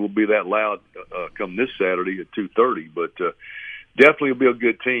 Hopefully we'll be that loud come this Saturday at 2:30. But definitely will be a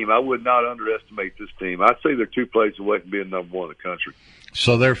good team. I would not underestimate this team. I'd say they're 2 plays away from being number one in the country.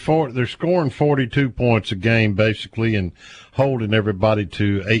 So they're scoring 42 points a game basically and holding everybody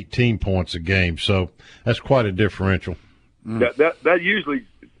to 18 points a game. So that's quite a differential. That usually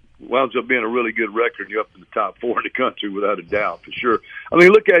winds up being a really good record. You're up in the top 4 in the country without a doubt, for sure. I mean,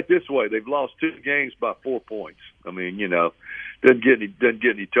 look at it this way: they've lost 2 games by 4 points. I mean, doesn't get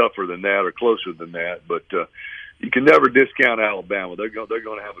any tougher than that or closer than that. But you can never discount Alabama. They're going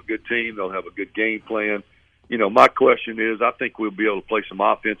to have a good team. They'll have a good game plan. My question is, I think we'll be able to play some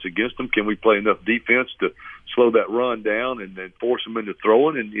offense against them. Can we play enough defense to slow that run down and then force them into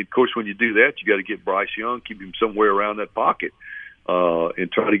throwing? And, of course, when you do that, you got to get Bryce Young, keep him somewhere around that pocket,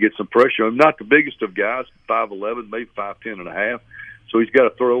 and try to get some pressure. I'm not the biggest of guys, 5'11", maybe 5'10 and a half. So he's got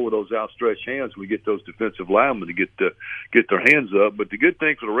to throw with those outstretched hands. We get those defensive linemen to get their hands up. But the good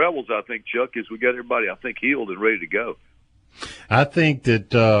thing for the Rebels, I think, Chuck, is we got everybody, I think, healed and ready to go. I think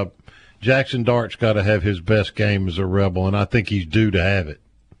that Jackson Dart's got to have his best game as a Rebel, and I think he's due to have it.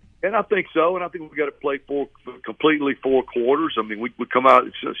 And I think so, and I think we've got to play completely 4 quarters. I mean, we come out,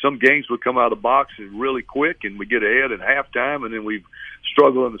 some games we come out of the box really quick, and we get ahead at halftime, and then we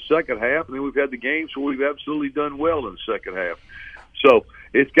struggle in the second half, and then we've had the games where we've absolutely done well in the second half. So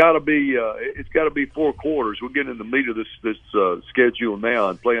it's got to be 4 quarters. We're getting in the meat of this schedule now,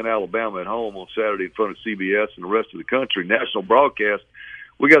 and playing Alabama at home on Saturday in front of CBS and the rest of the country, national broadcast.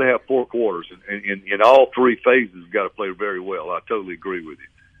 We got to have 4 quarters, and in all 3 phases, we've got to play very well. I totally agree with you.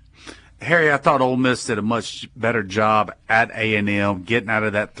 Harry, I thought Ole Miss did a much better job at A&M, getting out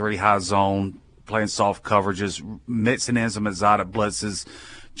of that 3-high zone, playing soft coverages, mixing in some exotic blitzes,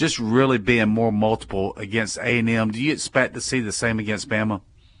 just really being more multiple against A&M. Do you expect to see the same against Bama?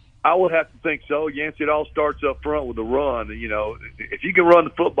 I would have to think so. Yancey, it all starts up front with the run. If you can run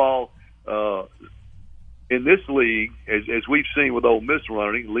the football in this league, as we've seen with Ole Miss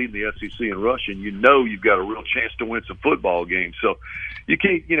running, leading the SEC in rushing, you've got a real chance to win some football games. So you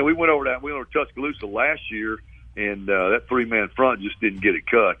can't, we went over Tuscaloosa last year, and that 3-man front just didn't get it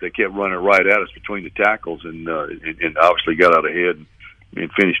cut. They kept running right at us between the tackles, and obviously got out ahead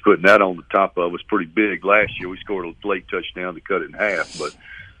and finished putting that on the top of us pretty big last year. We scored a late touchdown to cut it in half, but.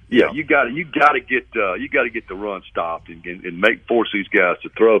 Yeah, you got to get the run stopped and force these guys to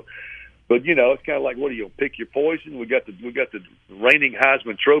throw. But it's kind of like, what do you pick your poison? We got the reigning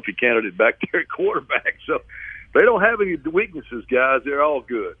Heisman Trophy candidate back there at quarterback, so they don't have any weaknesses, guys. They're all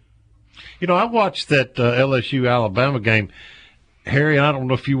good. I watched that LSU Alabama game, Harry. And I don't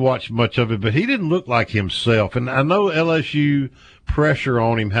know if you watched much of it, but he didn't look like himself. And I know LSU pressure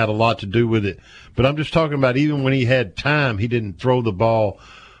on him had a lot to do with it, but I'm just talking about even when he had time, he didn't throw the ball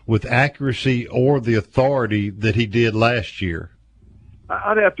with accuracy or the authority that he did last year.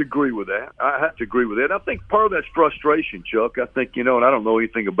 I'd have to agree with that. I think part of that's frustration, Chuck. I think, and I don't know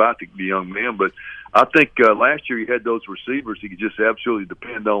anything about the young man, but I think last year he had those receivers he could just absolutely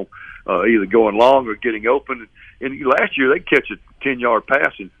depend on either going long or getting open. And last year they'd catch a 10-yard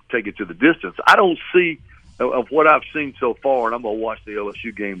pass and take it to the distance. I don't see, of what I've seen so far, and I'm going to watch the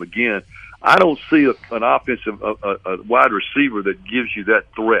LSU game again, I don't see an offensive a wide receiver that gives you that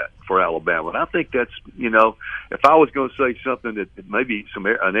threat for Alabama. And I think that's, if I was going to say something that maybe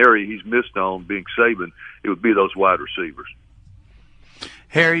an area he's missed on being Saban, it would be those wide receivers.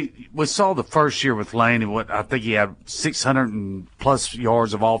 Harry, we saw the first year with Lane, and I think he had 600 and plus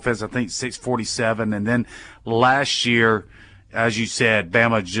yards of offense, I think 647. And then last year, as you said,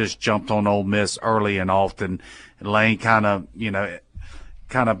 Bama just jumped on Ole Miss early and often. And Lane kind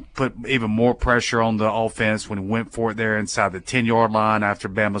of put even more pressure on the offense when he went for it there inside the 10-yard line after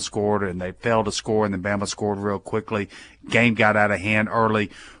Bama scored, and they failed to score, and then Bama scored real quickly. Game got out of hand early.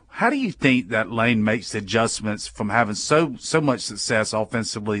 How do you think that Lane makes the adjustments from having so much success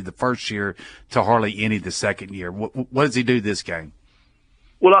offensively the first year to hardly any the second year? What does he do this game?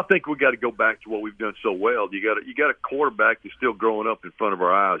 Well, I think we got to go back to what we've done so well. You got a quarterback that's still growing up in front of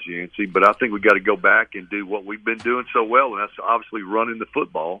our eyes, Yancey. But I think we got to go back and do what we've been doing so well, and that's obviously running the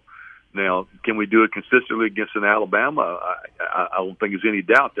football. Now, can we do it consistently against an Alabama? I don't think there's any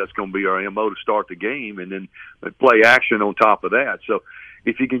doubt that's going to be our MO to start the game, and then play action on top of that. So,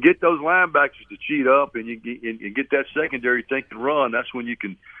 if you can get those linebackers to cheat up and you get that secondary think and run, that's when you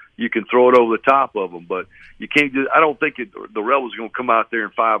can throw it over the top of them. But you can't I don't think the Rebels are going to come out there in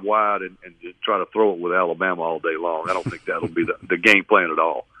 5 wide and try to throw it with Alabama all day long. I don't think that'll be the game plan at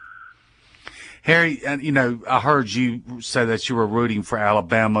all. Harry, and I heard you say that you were rooting for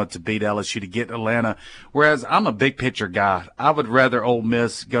Alabama to beat LSU to get Atlanta, whereas I'm a big picture guy. I would rather Ole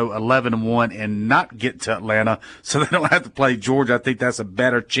Miss go 11-1 and not get to Atlanta so they don't have to play Georgia. I think that's a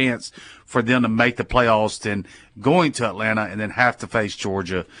better chance for them to make the playoffs than going to Atlanta and then have to face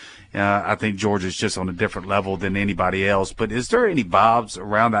Georgia. I think Georgia's just on a different level than anybody else. But is there any vibes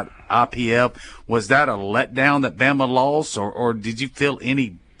around that IPF? Was that a letdown that Bama lost, or did you feel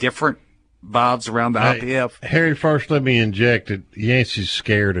any different vibes around the IPF? Harry, first let me inject it. Yancey's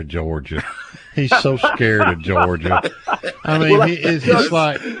scared of Georgia. He's so scared of Georgia. I mean, it's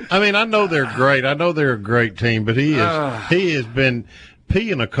like, I know they're great. I know they're a great team, but he has been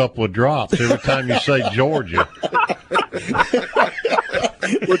peeing a couple of drops every time you say Georgia.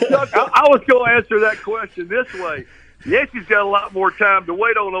 Well, Chuck, I was going to answer that question this way. Yankees got a lot more time to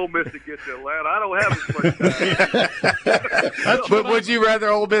wait on Ole Miss to get to Atlanta. I don't have as much time. But would you rather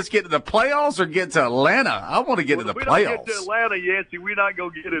Ole Miss get to the playoffs or get to Atlanta? I want to get to the playoffs. We don't get to Atlanta, Yancey, we're not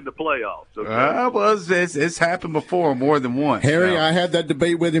going to get in the playoffs. Okay? It's happened before more than once. Harry, I had that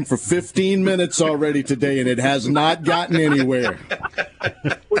debate with him for 15 minutes already today, and it has not gotten anywhere.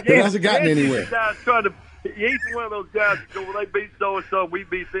 It hasn't gotten anywhere. He's one of those guys that go, well, they beat so-and-so, we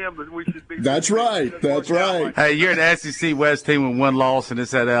beat them, and we should beat That's them. right. That's right. Hey, you're an SEC West team with one loss, and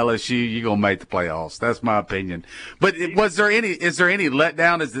it's at LSU. You're going to make the playoffs. That's my opinion. But is there any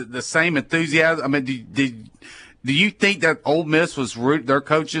letdown? Is it the same enthusiasm? I mean, do you think that Ole Miss their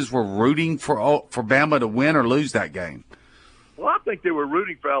coaches were rooting for Bama to win or lose that game? Well, I think they were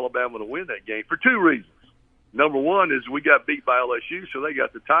rooting for Alabama to win that game for two reasons. Number one is we got beat by LSU, so they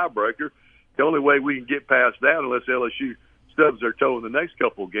got the tiebreaker. The only way we can get past that, unless LSU stubs their toe in the next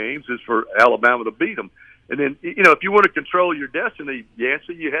couple of games, is for Alabama to beat them. And then, if you want to control your destiny,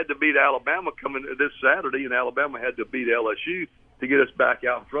 Yancey, you had to beat Alabama coming this Saturday, and Alabama had to beat LSU to get us back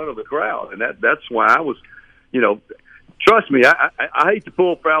out in front of the crowd. And that's why I was, trust me, I hate to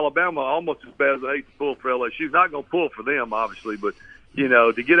pull for Alabama almost as bad as I hate to pull for LSU. Not going to pull for them, obviously, but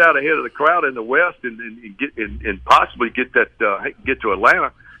to get out ahead of the crowd in the West and possibly get to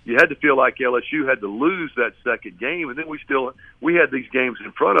Atlanta. You had to feel like LSU had to lose that second game, and then we had these games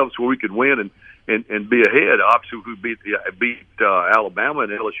in front of us where we could win and be ahead. Obviously, if we beat Alabama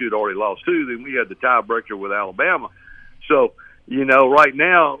and LSU had already lost two, then we had the tiebreaker with Alabama. So, right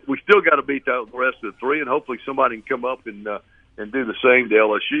now we still got to beat the rest of the three, and hopefully somebody can come up and do the same to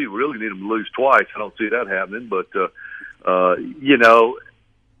LSU. We really need them to lose twice. I don't see that happening, but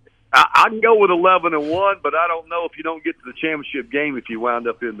I can go with 11-1, but I don't know if you don't get to the championship game if you wind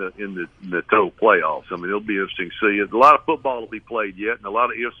up in the total playoffs. I mean, it'll be interesting to see. A lot of football will be played yet, and a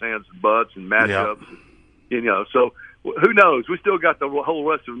lot of ifs, ands, and buts, and matchups. Yeah. So who knows? We still got the whole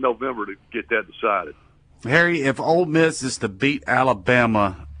rest of November to get that decided. Harry, if Ole Miss is to beat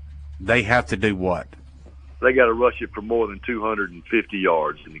Alabama, they have to do what? They got to rush it for more than 250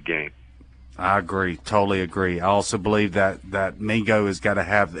 yards in the game. I agree. Totally agree. I also believe that Mingo has got to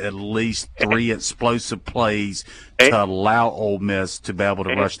have at least 3 explosive plays to allow Ole Miss to be able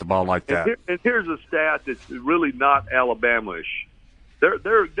to rush the ball like that. And here's a stat that's really not Alabama-ish. They're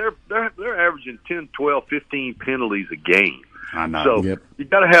averaging 10, 12, 15 penalties a game. I know. So you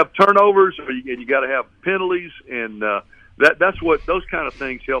got to have turnovers, and you got to have penalties, and that's what those kind of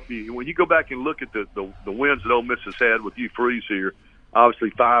things help you. When you go back and look at the wins that Ole Miss has had with you Freeze here, obviously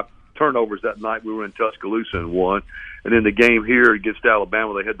 5 turnovers that night. We were in Tuscaloosa and won. And in the game here against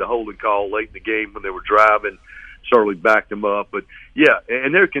Alabama, they had the holding call late in the game when they were driving. Certainly backed them up. But, yeah,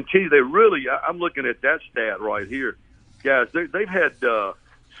 and they're continuing. They really – I'm looking at that stat right here. Guys, they've had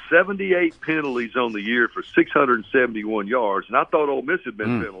 78 penalties on the year for 671 yards. And I thought Ole Miss had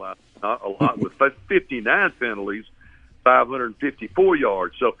been penalized a lot with 59 penalties, 554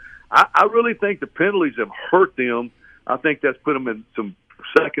 yards. So I really think the penalties have hurt them. I think that's put them in some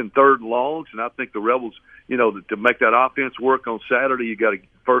second, third and longs, and I think the Rebels, to make that offense work on Saturday, you got to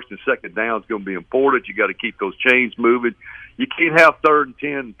first and second down is going to be important. You got to keep those chains moving. You can't have 3rd and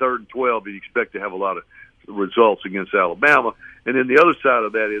 10 and 3rd and 12 and you expect to have a lot of results against Alabama. And then the other side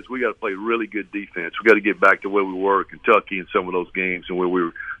of that is we got to play really good defense. We got to get back to where we were at Kentucky in some of those games and where we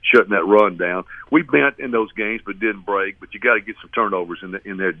were shutting that run down. We bent in those games but didn't break, but you got to get some turnovers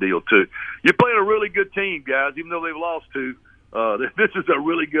in their deal too. You're playing a really good team, guys, even though they've lost 2. This is a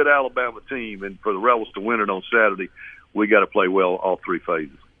really good Alabama team, and for the Rebels to win it on Saturday, we got to play well all 3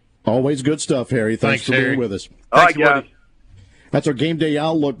 phases. Always good stuff, Harry. Thanks for being with us. All right, guys. That's our Game Day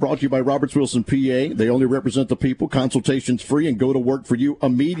Outlook brought to you by Roberts Wilson, PA. They only represent the people. Consultations free and go to work for you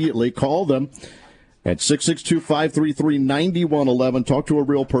immediately. Call them at 662-533-9111. Talk to a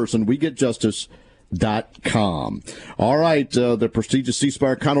real person. We get justice All right, the prestigious C.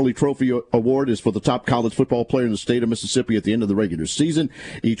 Spire Connolly Trophy Award is for the top college football player in the state of Mississippi at the end of the regular season.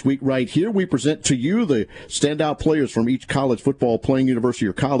 Each week right here, we present to you the standout players from each college football playing university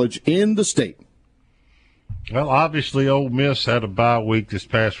or college in the state. Well, obviously, Ole Miss had a bye week this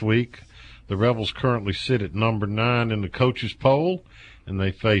past week. The Rebels currently sit at number 9 in the coaches' poll, and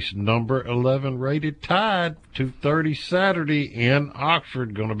they face number 11 rated Tide, 2:30 Saturday in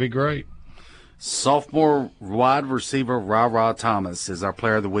Oxford. Going to be great. Sophomore wide receiver Ra Thomas is our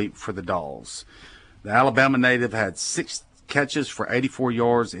player of the week for the Dogs. The Alabama native had 6 catches for 84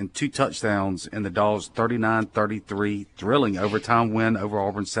 yards and 2 touchdowns in the Dogs' 39-33 thrilling overtime win over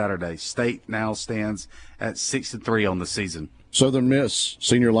Auburn Saturday. State now stands at 6-3 on the season. Southern Miss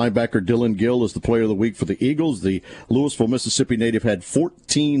senior linebacker Dylan Gill is the player of the week for the Eagles. The Louisville, Mississippi native had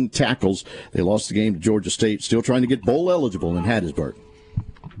 14 tackles. They lost the game to Georgia State, still trying to get bowl eligible in Hattiesburg.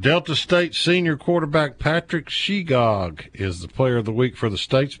 Delta State senior quarterback Patrick Shegog is the player of the week for the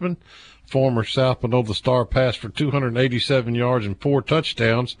Statesman. Former South Monova Star passed for 287 yards and 4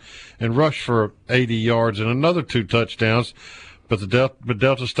 touchdowns and rushed for 80 yards and another 2 touchdowns. But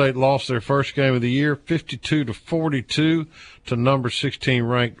Delta State lost their first game of the year, 52-42, to number 16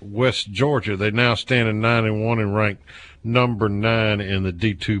 ranked West Georgia. They now stand at 9-1 and ranked number 9 in the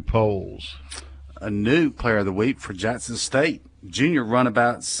D2 polls. A new player of the week for Jackson State. Junior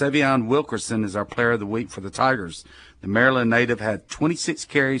runabout Savion Wilkerson is our player of the week for the Tigers. The Maryland native had 26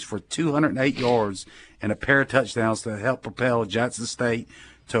 carries for 208 yards and a pair of touchdowns to help propel Jackson State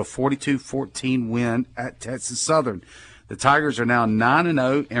to a 42-14 win at Texas Southern. The Tigers are now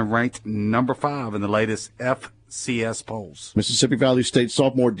 9-0 and ranked number 5 in the latest FCS polls. Mississippi Valley State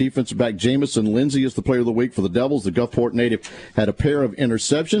sophomore defensive back Jamison Lindsey is the player of the week for the Devils. The Gulfport native had a pair of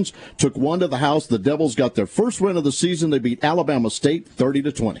interceptions, took one to the house. The Devils got their first win of the season. They beat Alabama State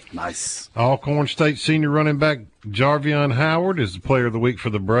 30-20. Nice. Alcorn State senior running back Jarvion Howard is the player of the week for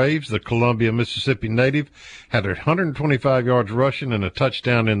the Braves. The Columbia, Mississippi native had 125 yards rushing and a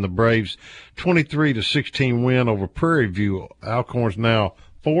touchdown in the Braves' 23-16 win over Prairie View. Alcorn's now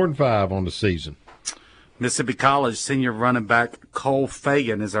 4-5 on the season. Mississippi College senior running back Cole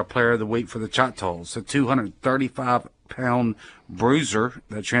Fagan is our player of the week for the Choctaws. A 235-pound bruiser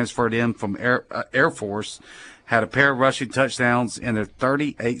that transferred in from Air Force had a pair of rushing touchdowns in their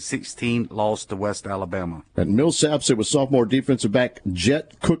 38-16 loss to West Alabama. At Millsaps, it was sophomore defensive back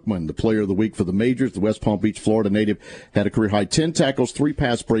Jet Cookman, the player of the week for the Majors. The West Palm Beach, Florida native had a career-high 10 tackles, 3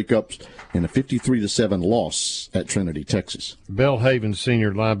 pass breakups, and a 53-7 loss at Trinity, Texas. Belhaven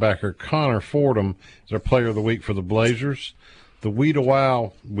senior linebacker Connor Fordham is our player of the week for the Blazers. The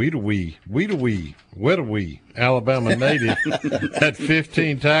Weedawee Alabama native had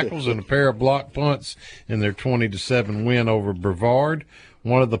 15 tackles and a pair of block punts in their 20-7 win over Brevard.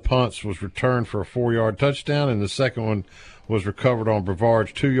 One of the punts was returned for a 4-yard touchdown, and the second one was recovered on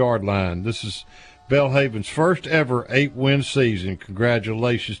Brevard's 2-yard line. This is Belhaven's first ever 8-win season.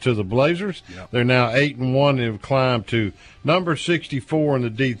 Congratulations to the Blazers. Yep. They're now 8-1 and have climbed to number 64 in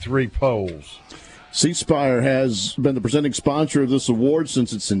the D3 polls. C. Spire has been the presenting sponsor of this award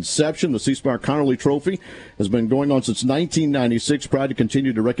since its inception. The C. Spire Connolly Trophy has been going on since 1996. Proud to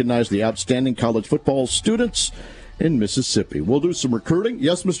continue to recognize the outstanding college football students in Mississippi. We'll do some recruiting.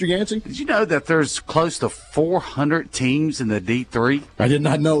 Yes, Mr. Yancey? Did you know that there's close to 400 teams in the D3? I did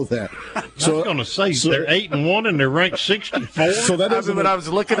not know that. I was going to say, they're 8-1 and they're ranked 64. So that is when I was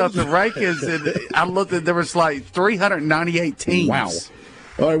looking up the rankings, and I looked at there was like 398 teams. Wow.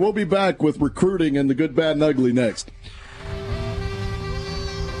 All right, we'll be back with recruiting and the good, bad, and ugly next.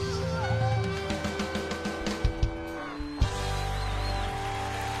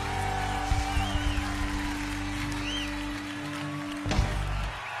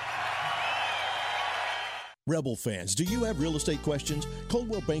 Rebel fans, do you have real estate questions?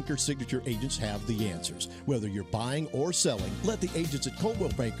 Coldwell Banker Signature agents have the answers. Whether you're buying or selling, let the agents at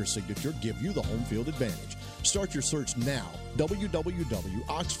Coldwell Banker Signature give you the home field advantage. Start your search now,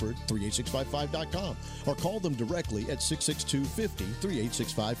 www.oxford38655.com, or call them directly at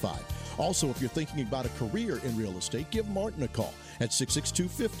 662-50-38655. Also, if you're thinking about a career in real estate, give Martin a call at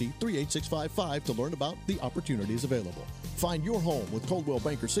 662-50-38655 to learn about the opportunities available. Find your home with Coldwell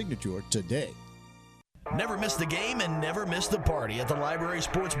Banker Signature today. Never miss the game and never miss the party at the Library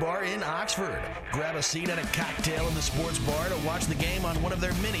Sports Bar in Oxford. Grab a seat and a cocktail in the sports bar to watch the game on one of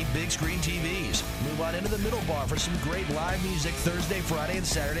their many big screen TVs. Move on into the middle bar for some great live music Thursday, Friday, and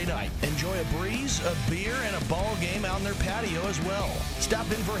Saturday night. Enjoy a breeze, a beer, and a ball game out in their patio as well. Stop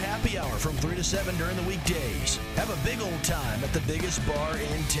in for happy hour from 3 to 7 during the weekdays. Have a big old time at the biggest bar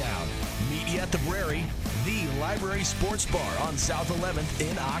in town. Meet you at the Brary, the Library Sports Bar on South 11th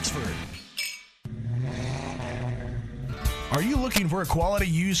in Oxford. Are you looking for a quality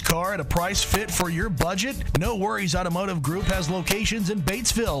used car at a price fit for your budget? No Worries Automotive Group has locations in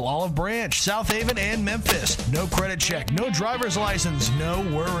Batesville, Olive Branch, South Haven, and Memphis. No credit check, no driver's license, no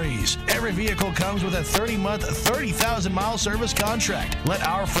worries. Every vehicle comes with a 30-month, 30,000-mile service contract. Let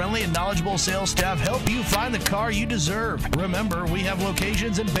our friendly and knowledgeable sales staff help you find the car you deserve. Remember, we have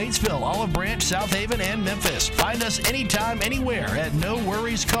locations in Batesville, Olive Branch, South Haven, and Memphis. Find us anytime, anywhere at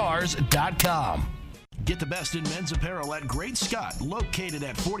NoWorriesCars.com. Get the best in men's apparel at Great Scott, located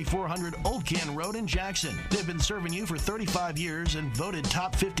at 4400 Old Ken Road in Jackson. They've been serving you for 35 years and voted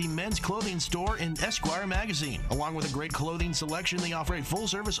top 50 men's clothing store in Esquire magazine. Along with a great clothing selection, they offer a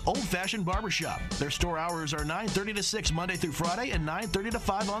full-service, old-fashioned barbershop. Their store hours are 9:30 to 6 Monday through Friday and 9:30 to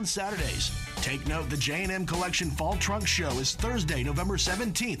 5 on Saturdays. Take note, the J&M Collection Fall Trunk Show is Thursday, November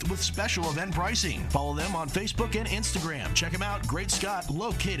 17th with special event pricing. Follow them on Facebook and Instagram. Check them out, Great Scott,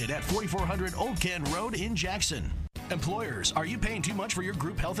 located at 4400 Old Ken Road in Jackson. Employers, are you paying too much for your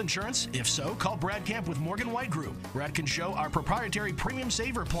group health insurance? If so, call Brad Camp with Morgan White Group. Brad can show our proprietary Premium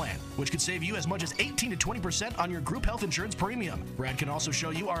Saver Plan, which could save you as much as 18 to 20% on your group health insurance premium. Brad can also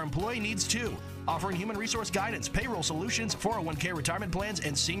show you our employee needs too, offering human resource guidance, payroll solutions, 401k retirement plans,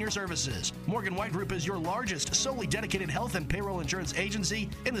 and senior services. Morgan White Group is your largest, solely dedicated health and payroll insurance agency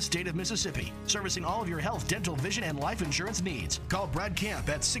in the state of Mississippi, servicing all of your health, dental, vision, and life insurance needs. Call Brad Camp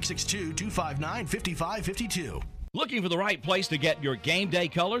at 662-259-5552. Looking for the right place to get your game day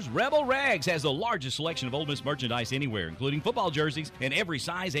colors? Rebel Rags has the largest selection of Ole Miss merchandise anywhere, including football jerseys in every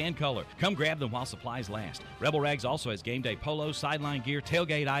size and color. Come grab them while supplies last. Rebel Rags also has game day polos, sideline gear,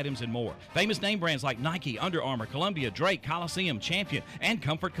 tailgate items, and more. Famous name brands like Nike, Under Armour, Columbia, Drake, Coliseum, Champion, and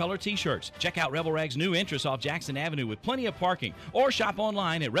Comfort Color t-shirts. Check out Rebel Rags' new entrance off Jackson Avenue with plenty of parking, or shop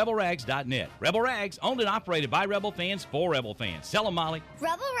online at rebelrags.net. Rebel Rags, owned and operated by Rebel fans for Rebel fans. Sell them, Molly.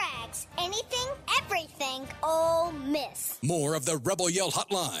 Rebel Rags, anything, everything, Ole Miss. More of the Rebel Yell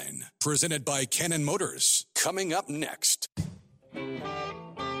Hotline, presented by Cannon Motors, coming up next.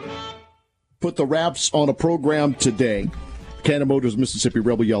 Put the wraps on a program today. Cannon Motors, Mississippi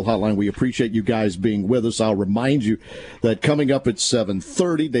Rebel Yell Hotline. We appreciate you guys being with us. I'll remind you that coming up at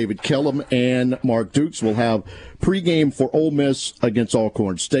 7:30, David Kellum and Mark Dukes will have pregame for Ole Miss against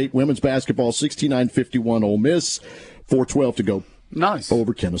Alcorn State. Women's basketball, 69-51 Ole Miss, 4:12 to go. Nice.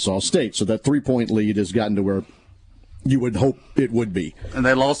 Over Kennesaw State. So that 3-point lead has gotten to where you would hope it would be. And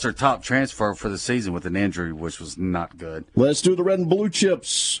they lost their top transfer for the season with an injury, which was not good. Let's do the red and blue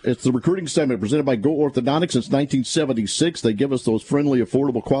chips. It's the recruiting segment presented by Go Orthodontics since 1976. They give us those friendly,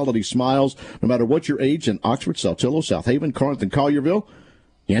 affordable, quality smiles, no matter what your age in Oxford, Saltillo, South Haven, Corinth, and Collierville.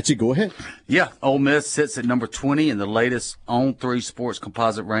 Yancey, go ahead. Yeah, Ole Miss sits at number 20 in the latest On3 Sports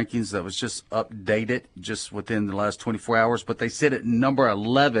Composite rankings that was just updated just within the last 24 hours. But they sit at number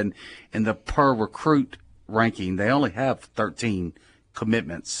 11 in the per recruit ranking. They only have 13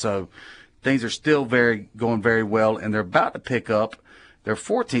 commitments, so things are still going very well, and they're about to pick up their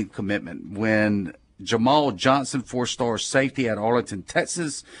 14th commitment when Jamal Johnson, 4-star safety at Arlington,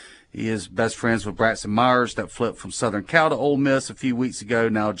 Texas. He is best friends with Braxton Myers that flipped from Southern Cal to Ole Miss a few weeks ago.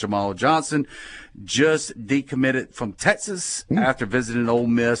 Now Jamal Johnson just decommitted from Texas after visiting Ole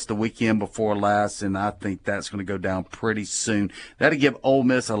Miss the weekend before last, and I think that's going to go down pretty soon. That'll give Ole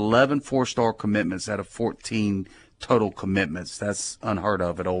Miss 11 4-star commitments out of 14 total commitments. That's unheard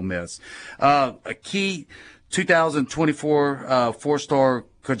of at Ole Miss. A key 2024 4-star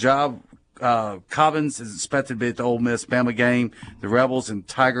Kajab Cobbins is expected to be at the Ole Miss Bama game. The Rebels and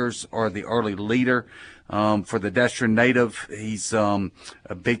Tigers are the early leader. For the Destrin native, he's a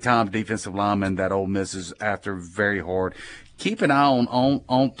big-time defensive lineman that Ole Miss is after very hard. Keep an eye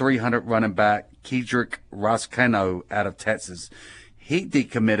on 300 running back Kedrick Roscano out of Texas. He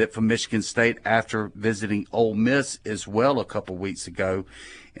decommitted from Michigan State after visiting Ole Miss as well a couple weeks ago.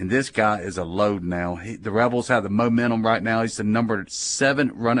 And this guy is a load now. The Rebels have the momentum right now. He's the number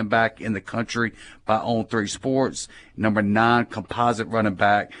 7 running back in the country by On3 Sports, number 9 composite running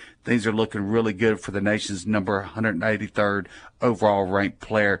back. Things are looking really good for the nation's number 183rd overall ranked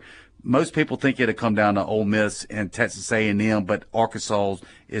player. Most people think it'll come down to Ole Miss and Texas A&M, but Arkansas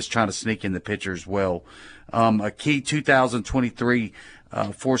is trying to sneak in the picture as well. A key 2023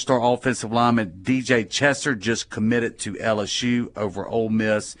 4-star offensive lineman DJ Chester just committed to LSU over Ole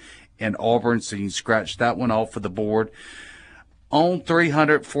Miss and Auburn, so you can scratch that one off of the board. On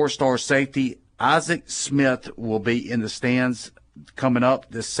 300 4-star safety Isaac Smith will be in the stands coming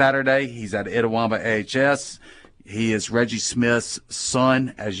up this Saturday. He's at Itawamba AHS. He is Reggie Smith's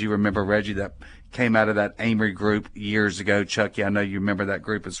son, as you remember Reggie that came out of that Amory group years ago. Chucky, I know you remember that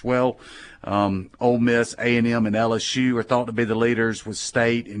group as well. Ole Miss, A&M, and LSU are thought to be the leaders, with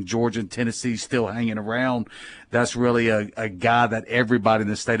State and Georgia and Tennessee still hanging around. That's really a guy that everybody in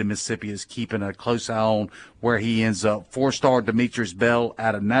the state of Mississippi is keeping a close eye on where he ends up. 4-star Demetrius Bell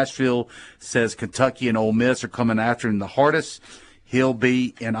out of Nashville says Kentucky and Ole Miss are coming after him the hardest. He'll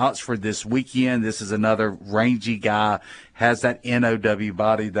be in Oxford this weekend. This is another rangy guy, has that NOW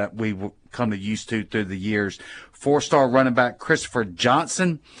body that we've come to used to through the years. 4-star running back Christopher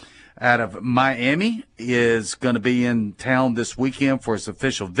Johnson out of Miami is going to be in town this weekend for his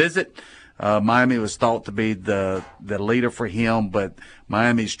official visit. Miami was thought to be the leader for him, but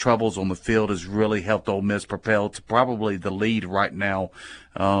Miami's troubles on the field has really helped Ole Miss propel to probably the lead right now.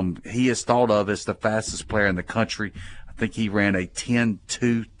 He is thought of as the fastest player in the country. I think he ran a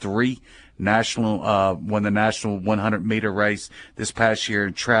 10.23 won the national 100-meter race this past year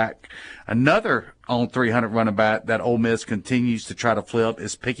in track. Another on 300 running back that Ole Miss continues to try to flip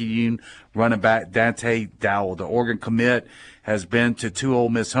is Picayune running back Dante Dowell. The Oregon commit has been to 2 Ole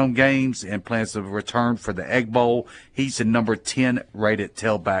Miss home games and plans to return for the Egg Bowl. He's the number 10 rated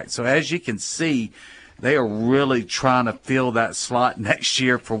tailback. So as you can see, they are really trying to fill that slot next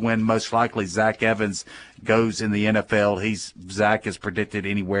year for when most likely Zach Evans goes in the NFL. Zach is predicted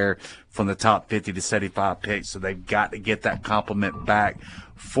anywhere from the top 50 to 75 picks, so they've got to get that compliment back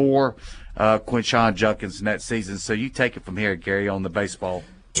for Quinshon Judkins next season. So you take it from here, Gary, on the baseball.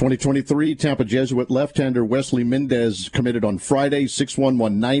 2023 Tampa Jesuit left-hander Wesley Mendez committed on Friday, 6'1",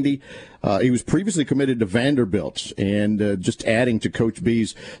 190. He was previously committed to Vanderbilt, and just adding to Coach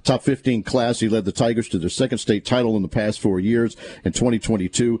B's top 15 class, he led the Tigers to their second state title in the past 4 years. In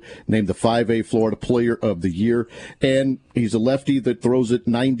 2022, named the 5A Florida Player of the Year, and he's a lefty that throws it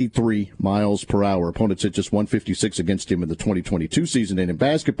 93 miles per hour. Opponents hit just 156 against him in the 2022 season. And in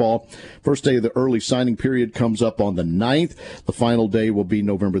basketball, first day of the early signing period comes up on the 9th. The final day will be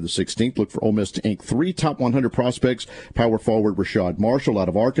November the 16th. Look for Ole Miss to ink 3 top 100 prospects: power forward Rashad Marshall out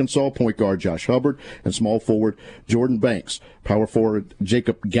of Arkansas, point guard Josh Hubbard, and small forward Jordan Banks. Power forward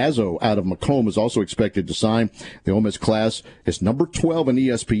Jacob Gazzo out of Macomb is also expected to sign. The Ole Miss class is number 12 in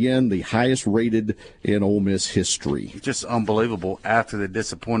ESPN, the highest rated in Ole Miss history. Just unbelievable after the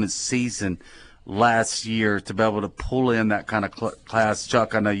disappointing season last year to be able to pull in that kind of class.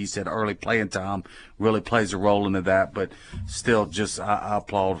 Chuck, I know you said early playing time really plays a role into that, but still just I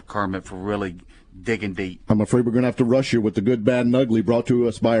applaud Kermit for really digging deep. I'm afraid we're going to have to rush you with the good, bad, and ugly brought to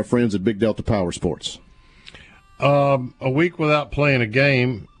us by our friends at Big Delta Power Sports. A week without playing a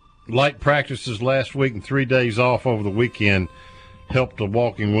game, light practices last week and 3 days off over the weekend helped the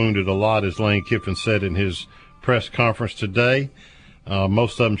walking wounded a lot, as Lane Kiffin said in his press conference today.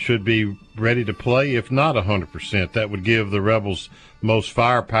 Most of them should be ready to play, if not 100%. That would give the Rebels most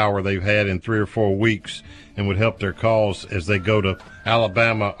firepower they've had in 3 or 4 weeks and would help their cause as they go to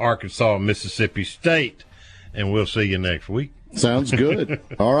Alabama, Arkansas, and Mississippi State. And we'll see you next week. Sounds good.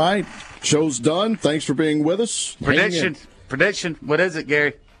 All right. Show's done. Thanks for being with us. Prediction. What is it,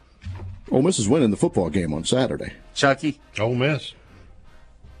 Gary? Ole Miss is winning the football game on Saturday. Chucky? Ole Miss.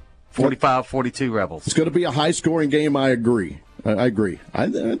 45-42 Rebels. It's going to be a high-scoring game. I agree. I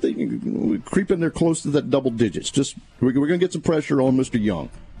think we creep in there close to that double digits. Just we're going to get some pressure on Mr. Young.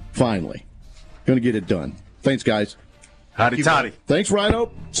 Finally, going to get it done. Thanks, guys. Howdy toddy. Thanks,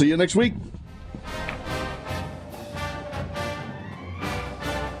 Rhino. See you next week.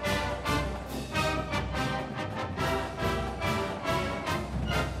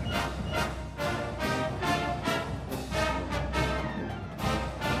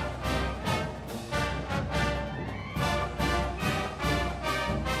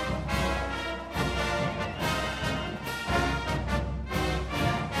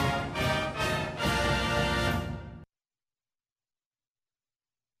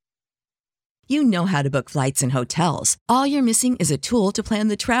 You know how to book flights and hotels. All you're missing is a tool to plan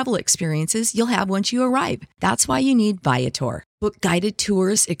the travel experiences you'll have once you arrive. That's why you need Viator. Book guided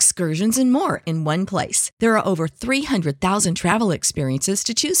tours, excursions, and more in one place. There are over 300,000 travel experiences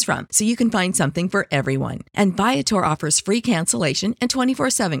to choose from, so you can find something for everyone. And Viator offers free cancellation and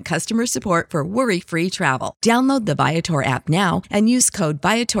 24/7 customer support for worry-free travel. Download the Viator app now and use code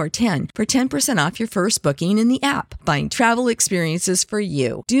Viator10 for 10% off your first booking in the app. Find travel experiences for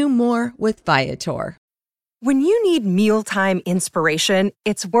you. Do more with Viator. When you need mealtime inspiration,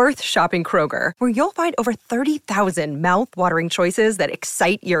 it's worth shopping Kroger, where you'll find over 30,000 mouth-watering choices that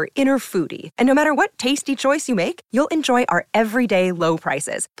excite your inner foodie. And no matter what tasty choice you make, you'll enjoy our everyday low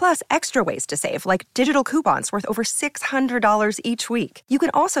prices, plus extra ways to save, like digital coupons worth over $600 each week. You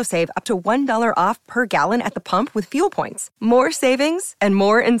can also save up to $1 off per gallon at the pump with fuel points. More savings and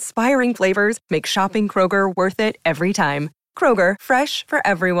more inspiring flavors make shopping Kroger worth it every time. Kroger, fresh for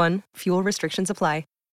everyone. Fuel restrictions apply.